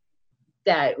like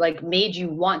that, like, made you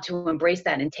want to embrace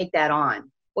that and take that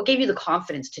on? What gave you the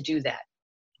confidence to do that?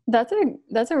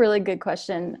 That's a really good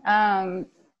question.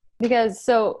 Because,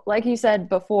 so like you said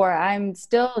before, I'm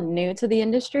still new to the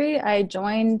industry. I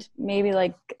joined maybe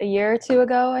like a year or two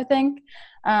ago, I think.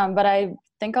 But I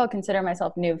think I'll consider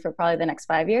myself new for probably the next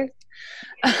 5 years.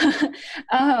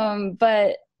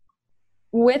 But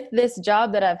with this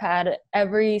job that I've had,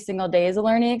 every single day is a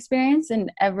learning experience,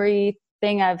 and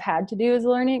everything I've had to do is a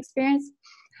learning experience.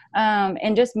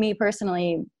 And just me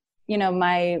personally, you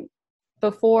know,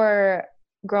 before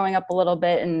growing up a little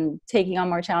bit and taking on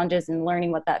more challenges and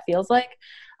learning what that feels like,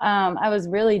 I was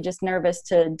really just nervous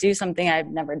to do something I've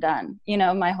never done. You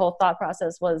know, my whole thought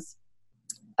process was,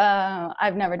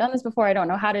 I've never done this before. I don't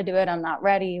know how to do it. I'm not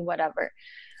ready, whatever.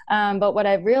 But what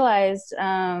I've realized,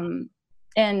 and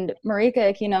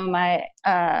Marika, you know,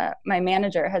 my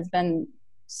manager, has been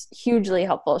hugely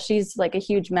helpful. She's like a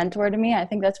huge mentor to me. I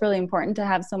think that's really important, to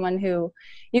have someone who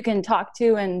you can talk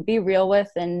to and be real with.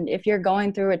 And if you're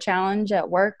going through a challenge at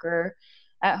work or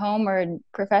at home or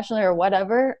professionally or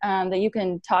whatever, that you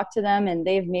can talk to them and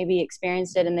they've maybe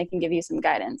experienced it and they can give you some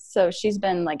guidance. So she's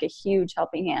been like a huge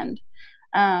helping hand.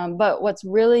 But what's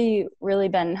really, really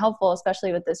been helpful,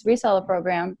 especially with this reseller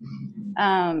program,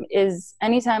 is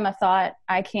anytime a thought,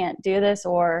 I can't do this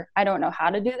or I don't know how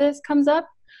to do this, comes up,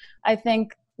 I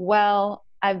think, well,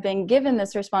 I've been given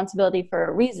this responsibility for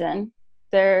a reason.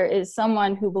 There is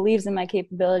someone who believes in my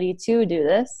capability to do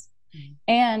this.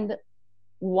 And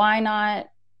why not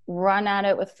run at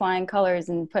it with flying colors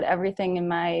and put everything in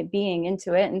my being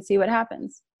into it and see what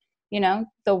happens? You know,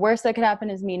 the worst that could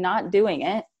happen is me not doing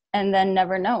it and then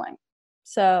never knowing.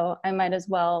 So I might as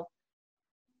well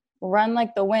run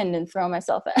like the wind and throw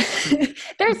myself at it.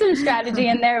 There's some strategy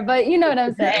in there, but you know what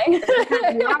I'm saying.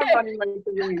 You are running like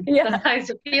the wind. Yeah.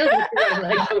 Sometimes it feels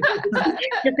like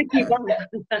just to keep on.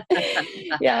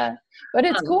 Yeah, but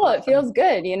it's cool. It feels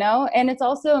good, you know? And it's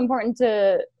also important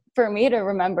for me to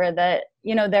remember that,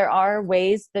 you know, there are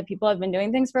ways that people have been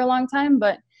doing things for a long time,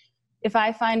 but if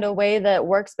I find a way that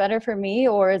works better for me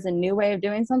or is a new way of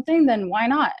doing something, then why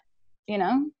not, you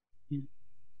know? Yeah.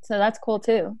 So that's cool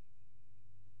too.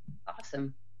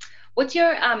 Awesome. What's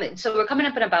your, so we're coming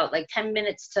up in about like 10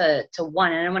 minutes to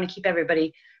 1, and I don't want to keep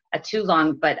everybody too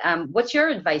long, but what's your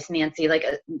advice, Nancy, like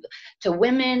to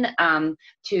women,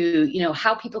 to, you know,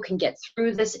 how people can get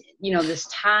through this, you know, this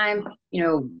time, you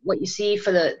know, what you see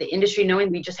for the industry,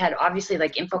 knowing we just had, obviously,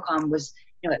 like Infocom was,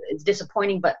 you know, it's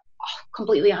disappointing, but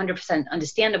completely 100%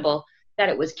 understandable that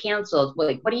it was canceled.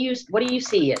 Like, what do you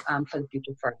see for the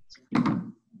future for us?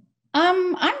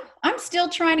 I'm still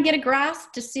trying to get a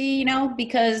grasp to see, you know,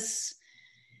 because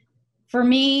for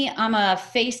me, I'm a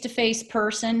face-to-face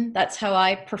person. That's how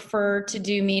I prefer to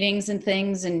do meetings and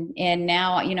things. And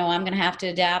now, you know, I'm going to have to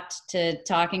adapt to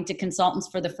talking to consultants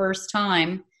for the first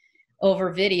time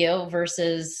over video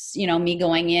versus, you know, me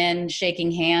going in,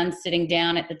 shaking hands, sitting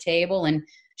down at the table and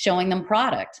showing them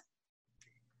product.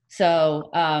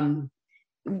 So,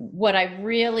 what I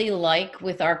really like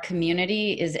with our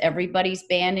community is everybody's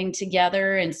banding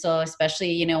together. And so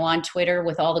especially, you know, on Twitter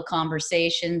with all the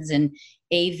conversations and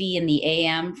AV and the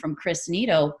AM from Chris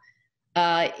Nito,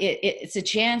 it's a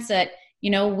chance that,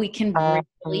 you know, we can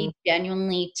really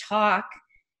genuinely talk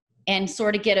and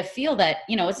sort of get a feel that,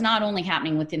 you know, it's not only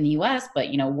happening within the US, but,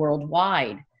 you know,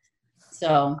 worldwide.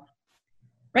 So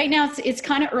right now it's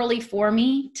kind of early for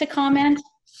me to comment.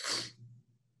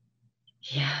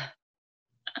 Yeah.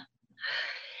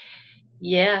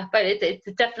 Yeah, but it's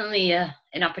definitely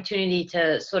an opportunity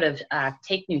to sort of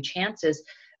take new chances.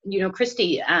 You know,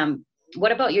 Christy,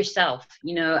 what about yourself?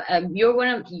 You know, you're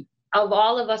one of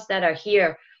all of us that are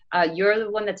here. You're the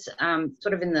one that's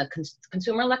sort of in the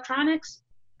consumer electronics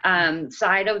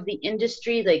side of the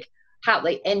industry. Like how,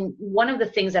 like, and one of the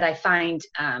things that I find,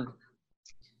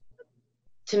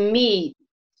 to me,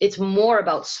 it's more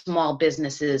about small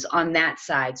businesses on that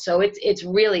side. So it's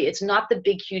really, it's not the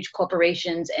big, huge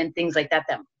corporations and things like that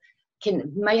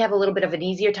might have a little bit of an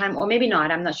easier time, or maybe not,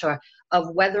 I'm not sure,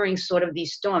 of weathering sort of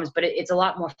these storms, but it's a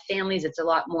lot more families. It's a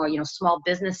lot more, you know, small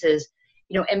businesses,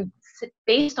 you know, and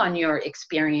based on your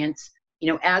experience,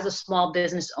 as a small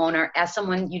business owner, as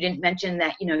someone, you didn't mention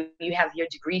that, you have your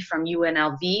degree from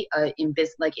UNLV in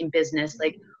business,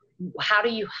 like how do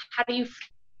you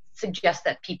suggest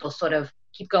that people sort of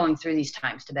keep going through these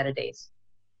times to better days?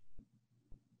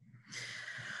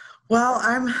 Well,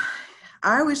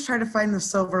 I always try to find the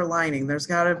silver lining. There's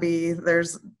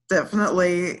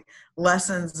definitely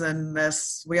lessons in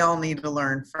this we all need to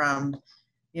learn from,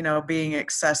 being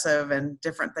excessive and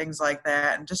different things like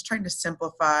that, and just trying to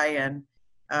simplify and,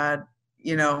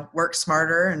 work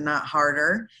smarter and not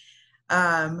harder.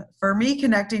 For me,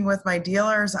 connecting with my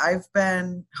dealers, I've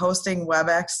been hosting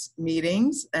WebEx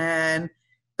meetings, and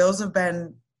those have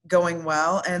been going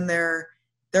well, and they're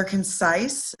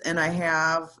concise, and I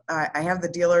have the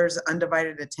dealers'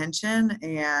 undivided attention.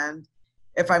 And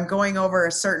if I'm going over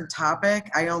a certain topic,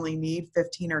 I only need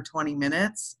 15 or 20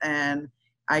 minutes, and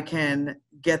I can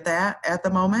get that at the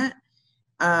moment.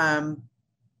 And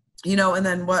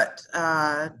then what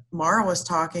Mara was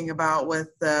talking about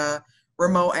with the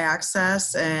remote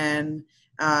access and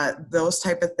those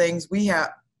type of things, we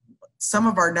have some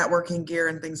of our networking gear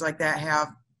and things like that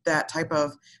have that type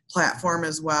of platform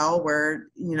as well, where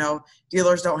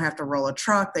dealers don't have to roll a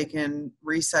truck. They can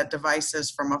reset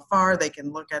devices from afar. They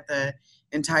can look at the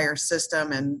entire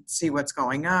system and see what's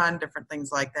going on, different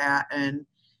things like that. And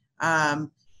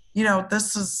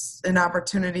this is an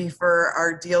opportunity for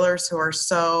our dealers who are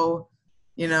so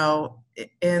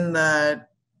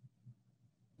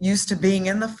used to being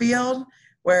in the field,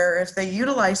 where if they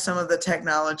utilize some of the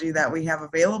technology that we have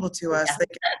available to us, they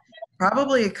can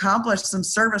probably accomplish some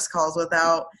service calls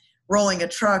without rolling a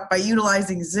truck by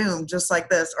utilizing Zoom, just like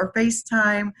this, or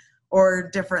FaceTime, or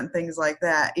different things like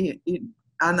that.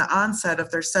 On the onset,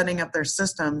 if they're setting up their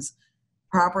systems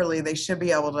properly, they should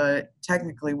be able to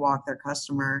technically walk their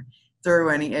customer through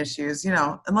any issues,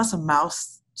 unless a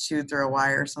mouse chewed through a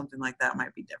wire or something like that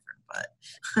might be different,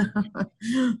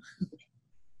 but.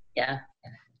 Yeah.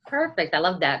 Perfect. I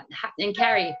love that. And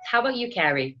Carrie, how about you,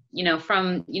 Carrie?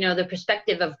 From, the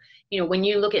perspective of, when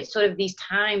you look at sort of these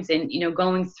times and,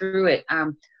 going through it,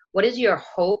 what is your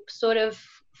hope sort of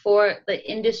for the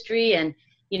industry? And,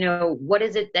 what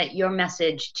is it that your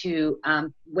message to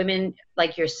women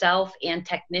like yourself and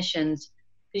technicians,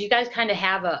 because you guys kind of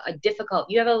have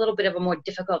you have a little bit of a more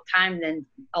difficult time than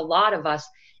a lot of us,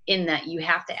 in that you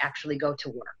have to actually go to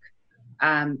work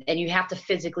and you have to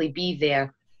physically be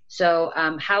there. So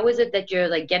how is it that you're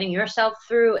like getting yourself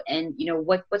through, and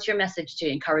what's your message to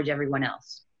encourage everyone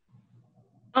else?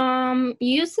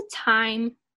 Use the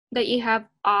time that you have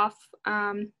off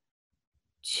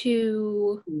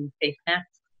to face mask.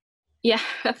 Yeah,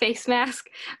 a face mask.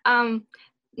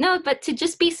 No, but to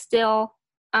just be still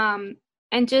and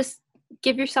just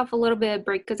give yourself a little bit of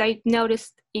break, because I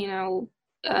noticed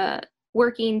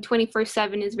working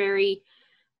 24/7 is very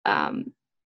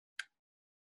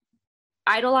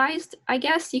idolized, I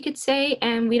guess you could say,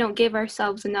 and we don't give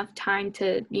ourselves enough time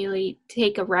to really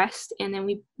take a rest, and then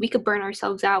we could burn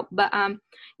ourselves out. But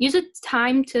use the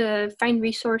time to find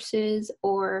resources,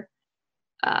 or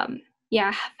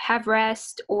have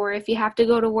rest, or if you have to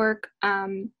go to work,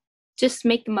 just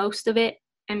make the most of it.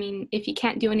 I mean, if you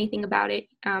can't do anything about it,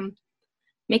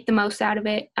 make the most out of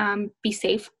it. Be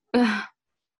safe.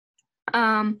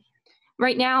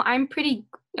 Right now I'm pretty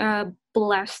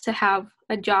blessed to have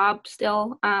a job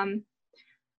still.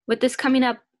 With this coming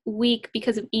up week,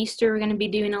 because of Easter, we're going to be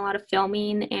doing a lot of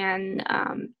filming and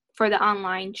for the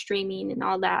online streaming and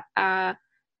all that,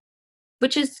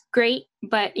 which is great,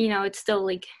 but it's still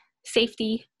like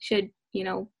safety should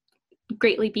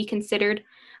greatly be considered.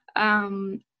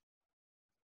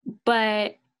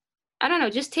 But I don't know,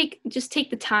 just take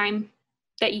the time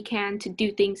that you can to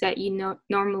do things that you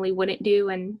normally wouldn't do,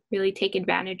 and really take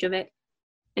advantage of it,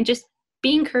 and just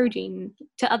be encouraging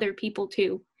to other people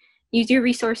too. Use your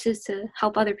resources to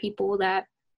help other people that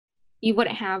you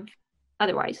wouldn't have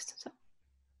otherwise. So.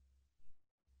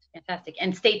 Fantastic.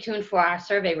 And stay tuned for our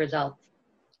survey results.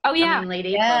 Oh yeah. Coming late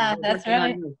April. Yeah, that's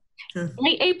right.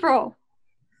 Late April.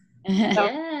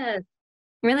 Yes.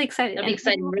 Really excited. I'm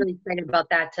excited. Really excited about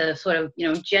that, to sort of,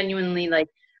 genuinely, like,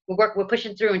 we're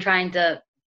pushing through and trying to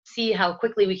see how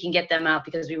quickly we can get them out,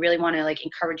 because we really want to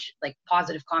encourage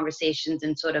positive conversations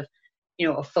and sort of,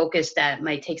 a focus that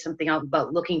might take something out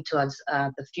about looking towards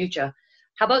the future.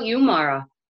 How about you, Mara?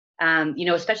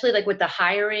 Especially with the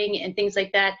hiring and things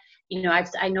like that.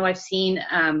 I know I've seen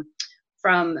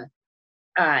from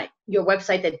your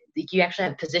website that you actually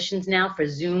have positions now for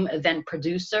Zoom event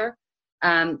producer.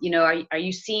 Are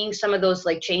you seeing some of those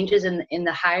changes in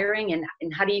the hiring,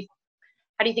 and how do you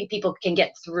think people can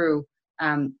get through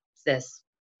this?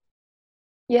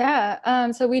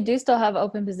 Yeah, so we do still have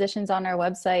open positions on our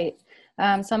website.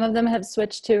 Some of them have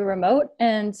switched to remote,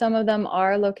 and some of them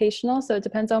are locational. So it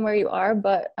depends on where you are,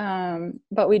 but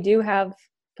we do have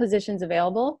positions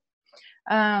available.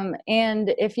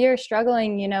 And if you're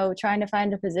struggling, trying to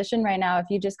find a position right now, if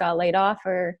you just got laid off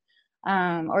or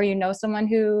someone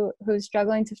who's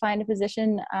struggling to find a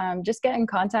position, just get in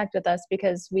contact with us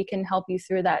because we can help you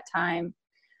through that time.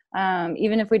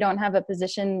 Even if we don't have a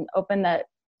position open that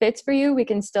fits for you, we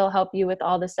can still help you with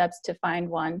all the steps to find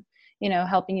one,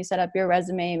 helping you set up your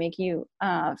resume, make you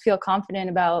feel confident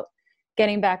about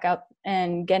getting back up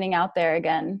and getting out there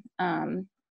again,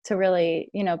 to really,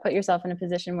 put yourself in a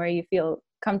position where you feel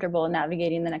comfortable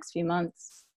navigating the next few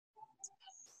months.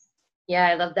 Yeah,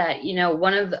 I love that.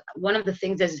 One of the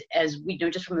things as we know,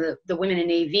 just from the Women in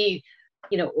AV,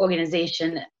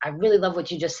 organization, I really love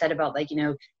what you just said about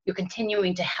you're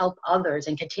continuing to help others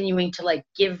and continuing to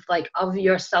give of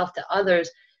yourself to others,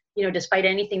 despite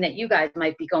anything that you guys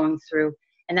might be going through.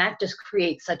 And that just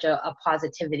creates such a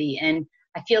positivity. And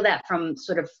I feel that from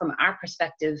our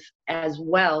perspective as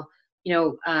well,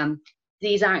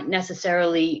 these aren't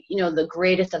necessarily, the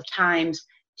greatest of times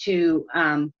to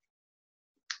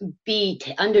be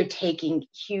undertaking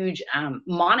huge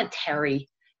monetary,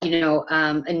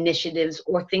 initiatives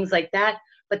or things like that.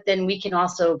 But then we can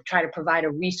also try to provide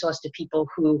a resource to people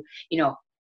who,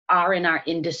 are in our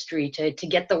industry to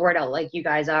get the word out like you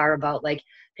guys are about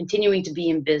continuing to be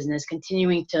in business,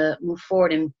 continuing to move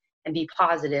forward and be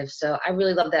positive. So I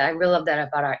really love that. I really love that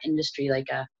about our industry,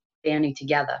 banding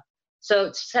together.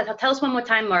 So tell us one more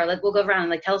time, Mara. We'll go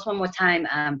around and tell us one more time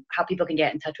how people can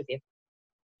get in touch with you.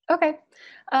 Okay.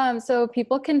 So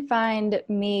people can find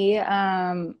me.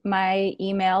 My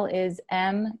email is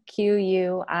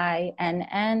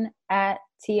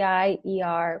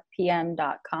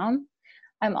mquinn@tierpm.com.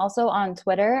 I'm also on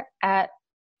Twitter @MarsAVIT,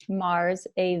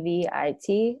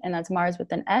 and that's Mars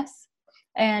with an S.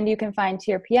 And you can find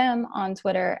TierPM on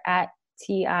Twitter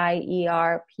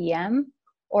 @TIERPM,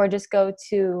 or just go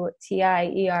to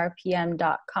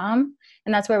TIERPM.com,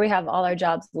 and that's where we have all our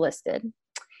jobs listed.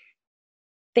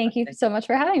 Thank you so much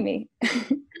for having me.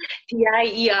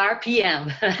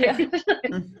 TIERPM. Yeah.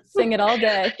 Sing it all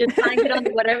day. Just find it on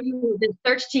whatever you just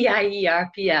search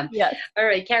TIERPM. Yes. All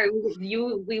right, Carrie.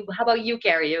 How about you,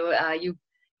 Carrie? You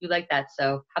like that?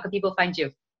 So how can people find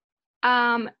you?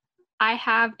 I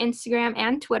have Instagram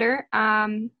and Twitter.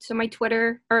 So my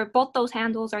Twitter, or both those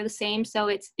handles, are the same. So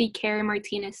it's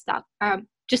thecarriemartinez.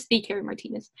 Just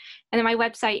thecarriemartinez. And then my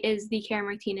website is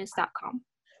thecarriemartinez.com.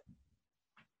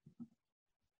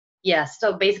 Yes.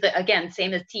 So basically, again,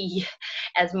 same as T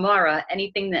as Mara.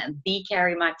 Anything that the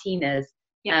Carrie Martinez,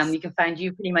 Yes. You can find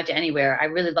you pretty much anywhere. I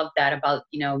really love that about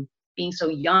being so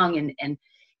young and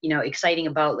exciting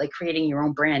about creating your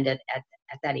own brand at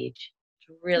that age.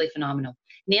 It's really phenomenal.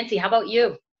 Nancy, how about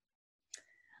you?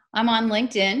 I'm on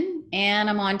LinkedIn and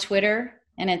I'm on Twitter,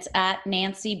 and it's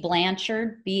 @Nancy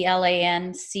Blanchard,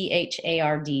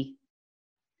 BLANCHARD.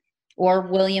 Or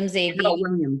Williams AV.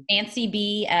 Nancy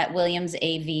B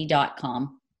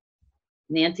 @WilliamsAV.com.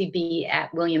 Nancy B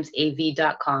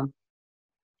 @WilliamsAV.com.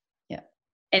 Yeah.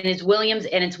 And it's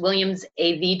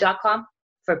WilliamsAV.com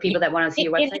for people that want to see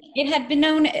your website? It had been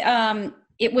known,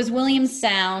 it was Williams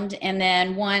Sound. And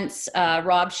then once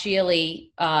Rob Shealy,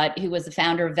 who was the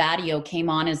founder of Vadio, came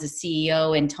on as the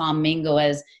CEO and Tom Mingo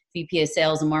as VP of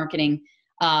Sales and Marketing,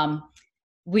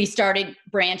 we started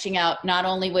branching out not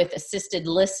only with assisted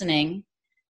listening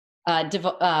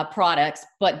products,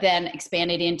 but then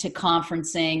expanded into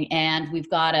conferencing. And we've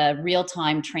got a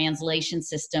real-time translation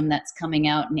system that's coming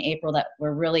out in April that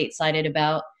we're really excited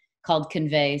about, called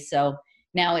Convey. So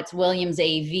now it's Williams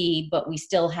AV, but we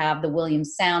still have the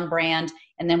Williams Sound brand.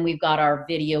 And then we've got our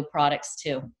video products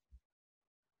too.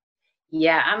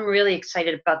 Yeah, I'm really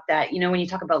excited about that. When you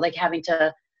talk about having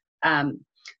to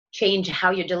change how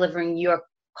you're delivering your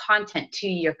content to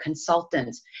your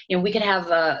consultants, we could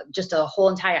have just a whole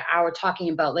entire hour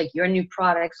talking about your new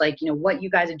products, what you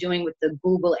guys are doing with the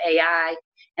Google AI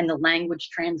and the language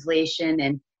translation,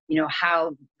 and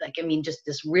how just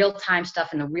this real-time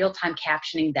stuff and the real-time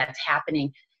captioning that's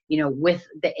happening with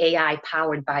the AI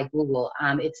powered by Google.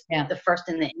 It's the first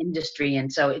in the industry,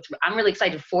 and so I'm really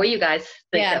excited for you guys,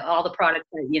 all the products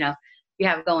that you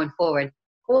have going forward.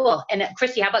 Cool. And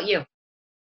Christy, how about you?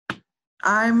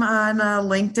 I'm on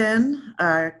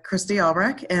LinkedIn, Christy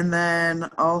Albrecht, and then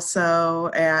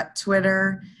also at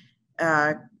Twitter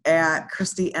at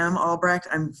Christy M. Albrecht.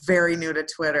 I'm very new to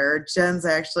Twitter. Jen's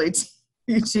actually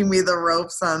teaching me the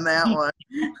ropes on that one.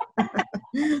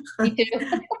 Me too.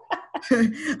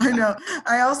 I know.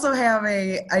 I also have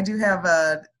I do have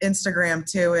a Instagram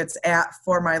too. It's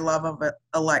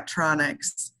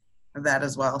 @ForMyLoveOfElectronics, that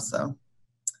as well. So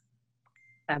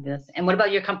Fabulous. And what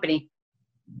about your company?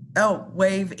 Oh,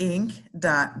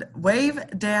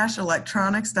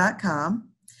 wave-electronics.com.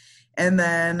 And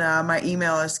then my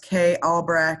email is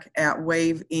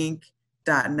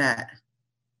kalbrecht@waveinc.net.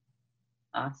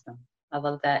 Awesome. I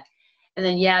love that. And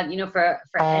then, yeah, you know, for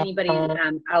anybody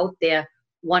out there,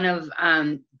 one of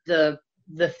the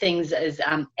things is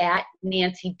at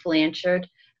Nancy Blanchard,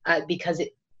 because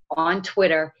on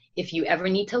Twitter, if you ever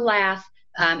need to laugh,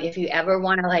 if you ever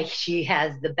want to, like, she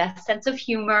has the best sense of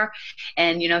humor,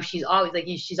 and, you know, she's always got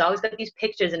these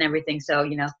pictures and everything. So,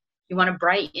 you know, you want to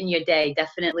brighten your day,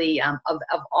 definitely.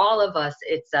 Of all of us,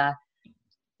 it's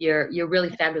you're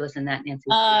really fabulous in that, Nancy.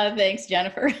 Thanks,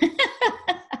 Jennifer.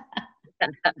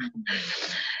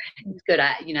 It's good.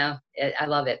 I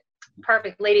love it.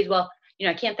 Perfect, ladies. Well, you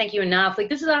know, I can't thank you enough. Like,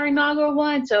 this is our inaugural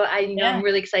one, so I'm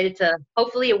really excited to.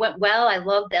 Hopefully, it went well. I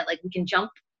love that, like, we can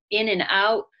jump in and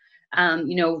out,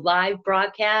 live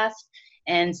broadcast,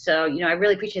 and so, you know, I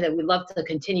really appreciate that. We'd love to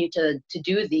continue to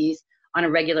do these on a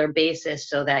regular basis,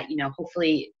 so that, you know,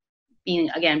 hopefully, being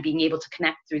able to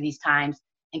connect through these times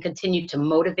and continue to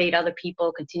motivate other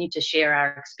people, continue to share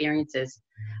our experiences.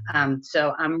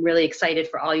 So I'm really excited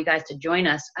for all you guys to join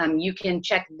us. You can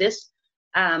check this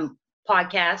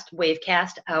podcast,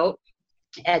 Wavecast, out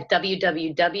at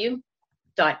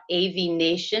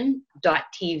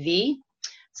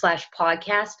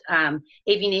www.avnation.tv/podcast.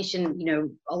 AVNation, you know,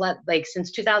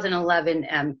 since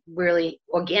 2011, really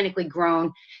organically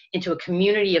grown into a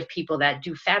community of people that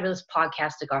do fabulous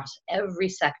podcasts across every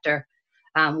sector.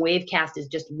 Wavecast is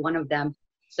just one of them.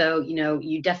 So, you know,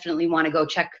 you definitely want to go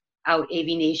check out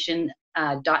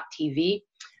avnation.tv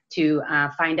to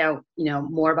find out, you know,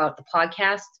 more about the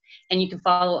podcast. And you can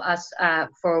follow us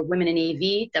for Women in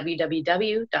AV,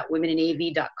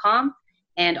 www.womeninav.com,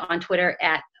 and on Twitter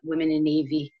at Women in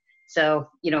AV. So,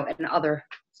 you know, and other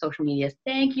social medias.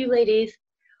 Thank you, ladies.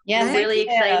 Yeah, I'm really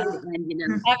excited. And, you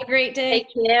know, have a great day.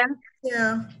 Take care.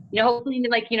 Yeah. You know, hopefully,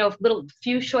 like, you know,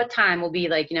 few short time, we'll be,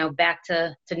 like, you know, back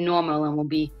to normal, and we'll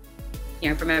be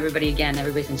hearing from everybody again.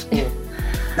 Everybody's in school.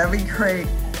 That'd be great.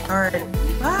 All right.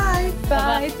 Bye.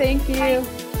 Bye. Thank you. Bye.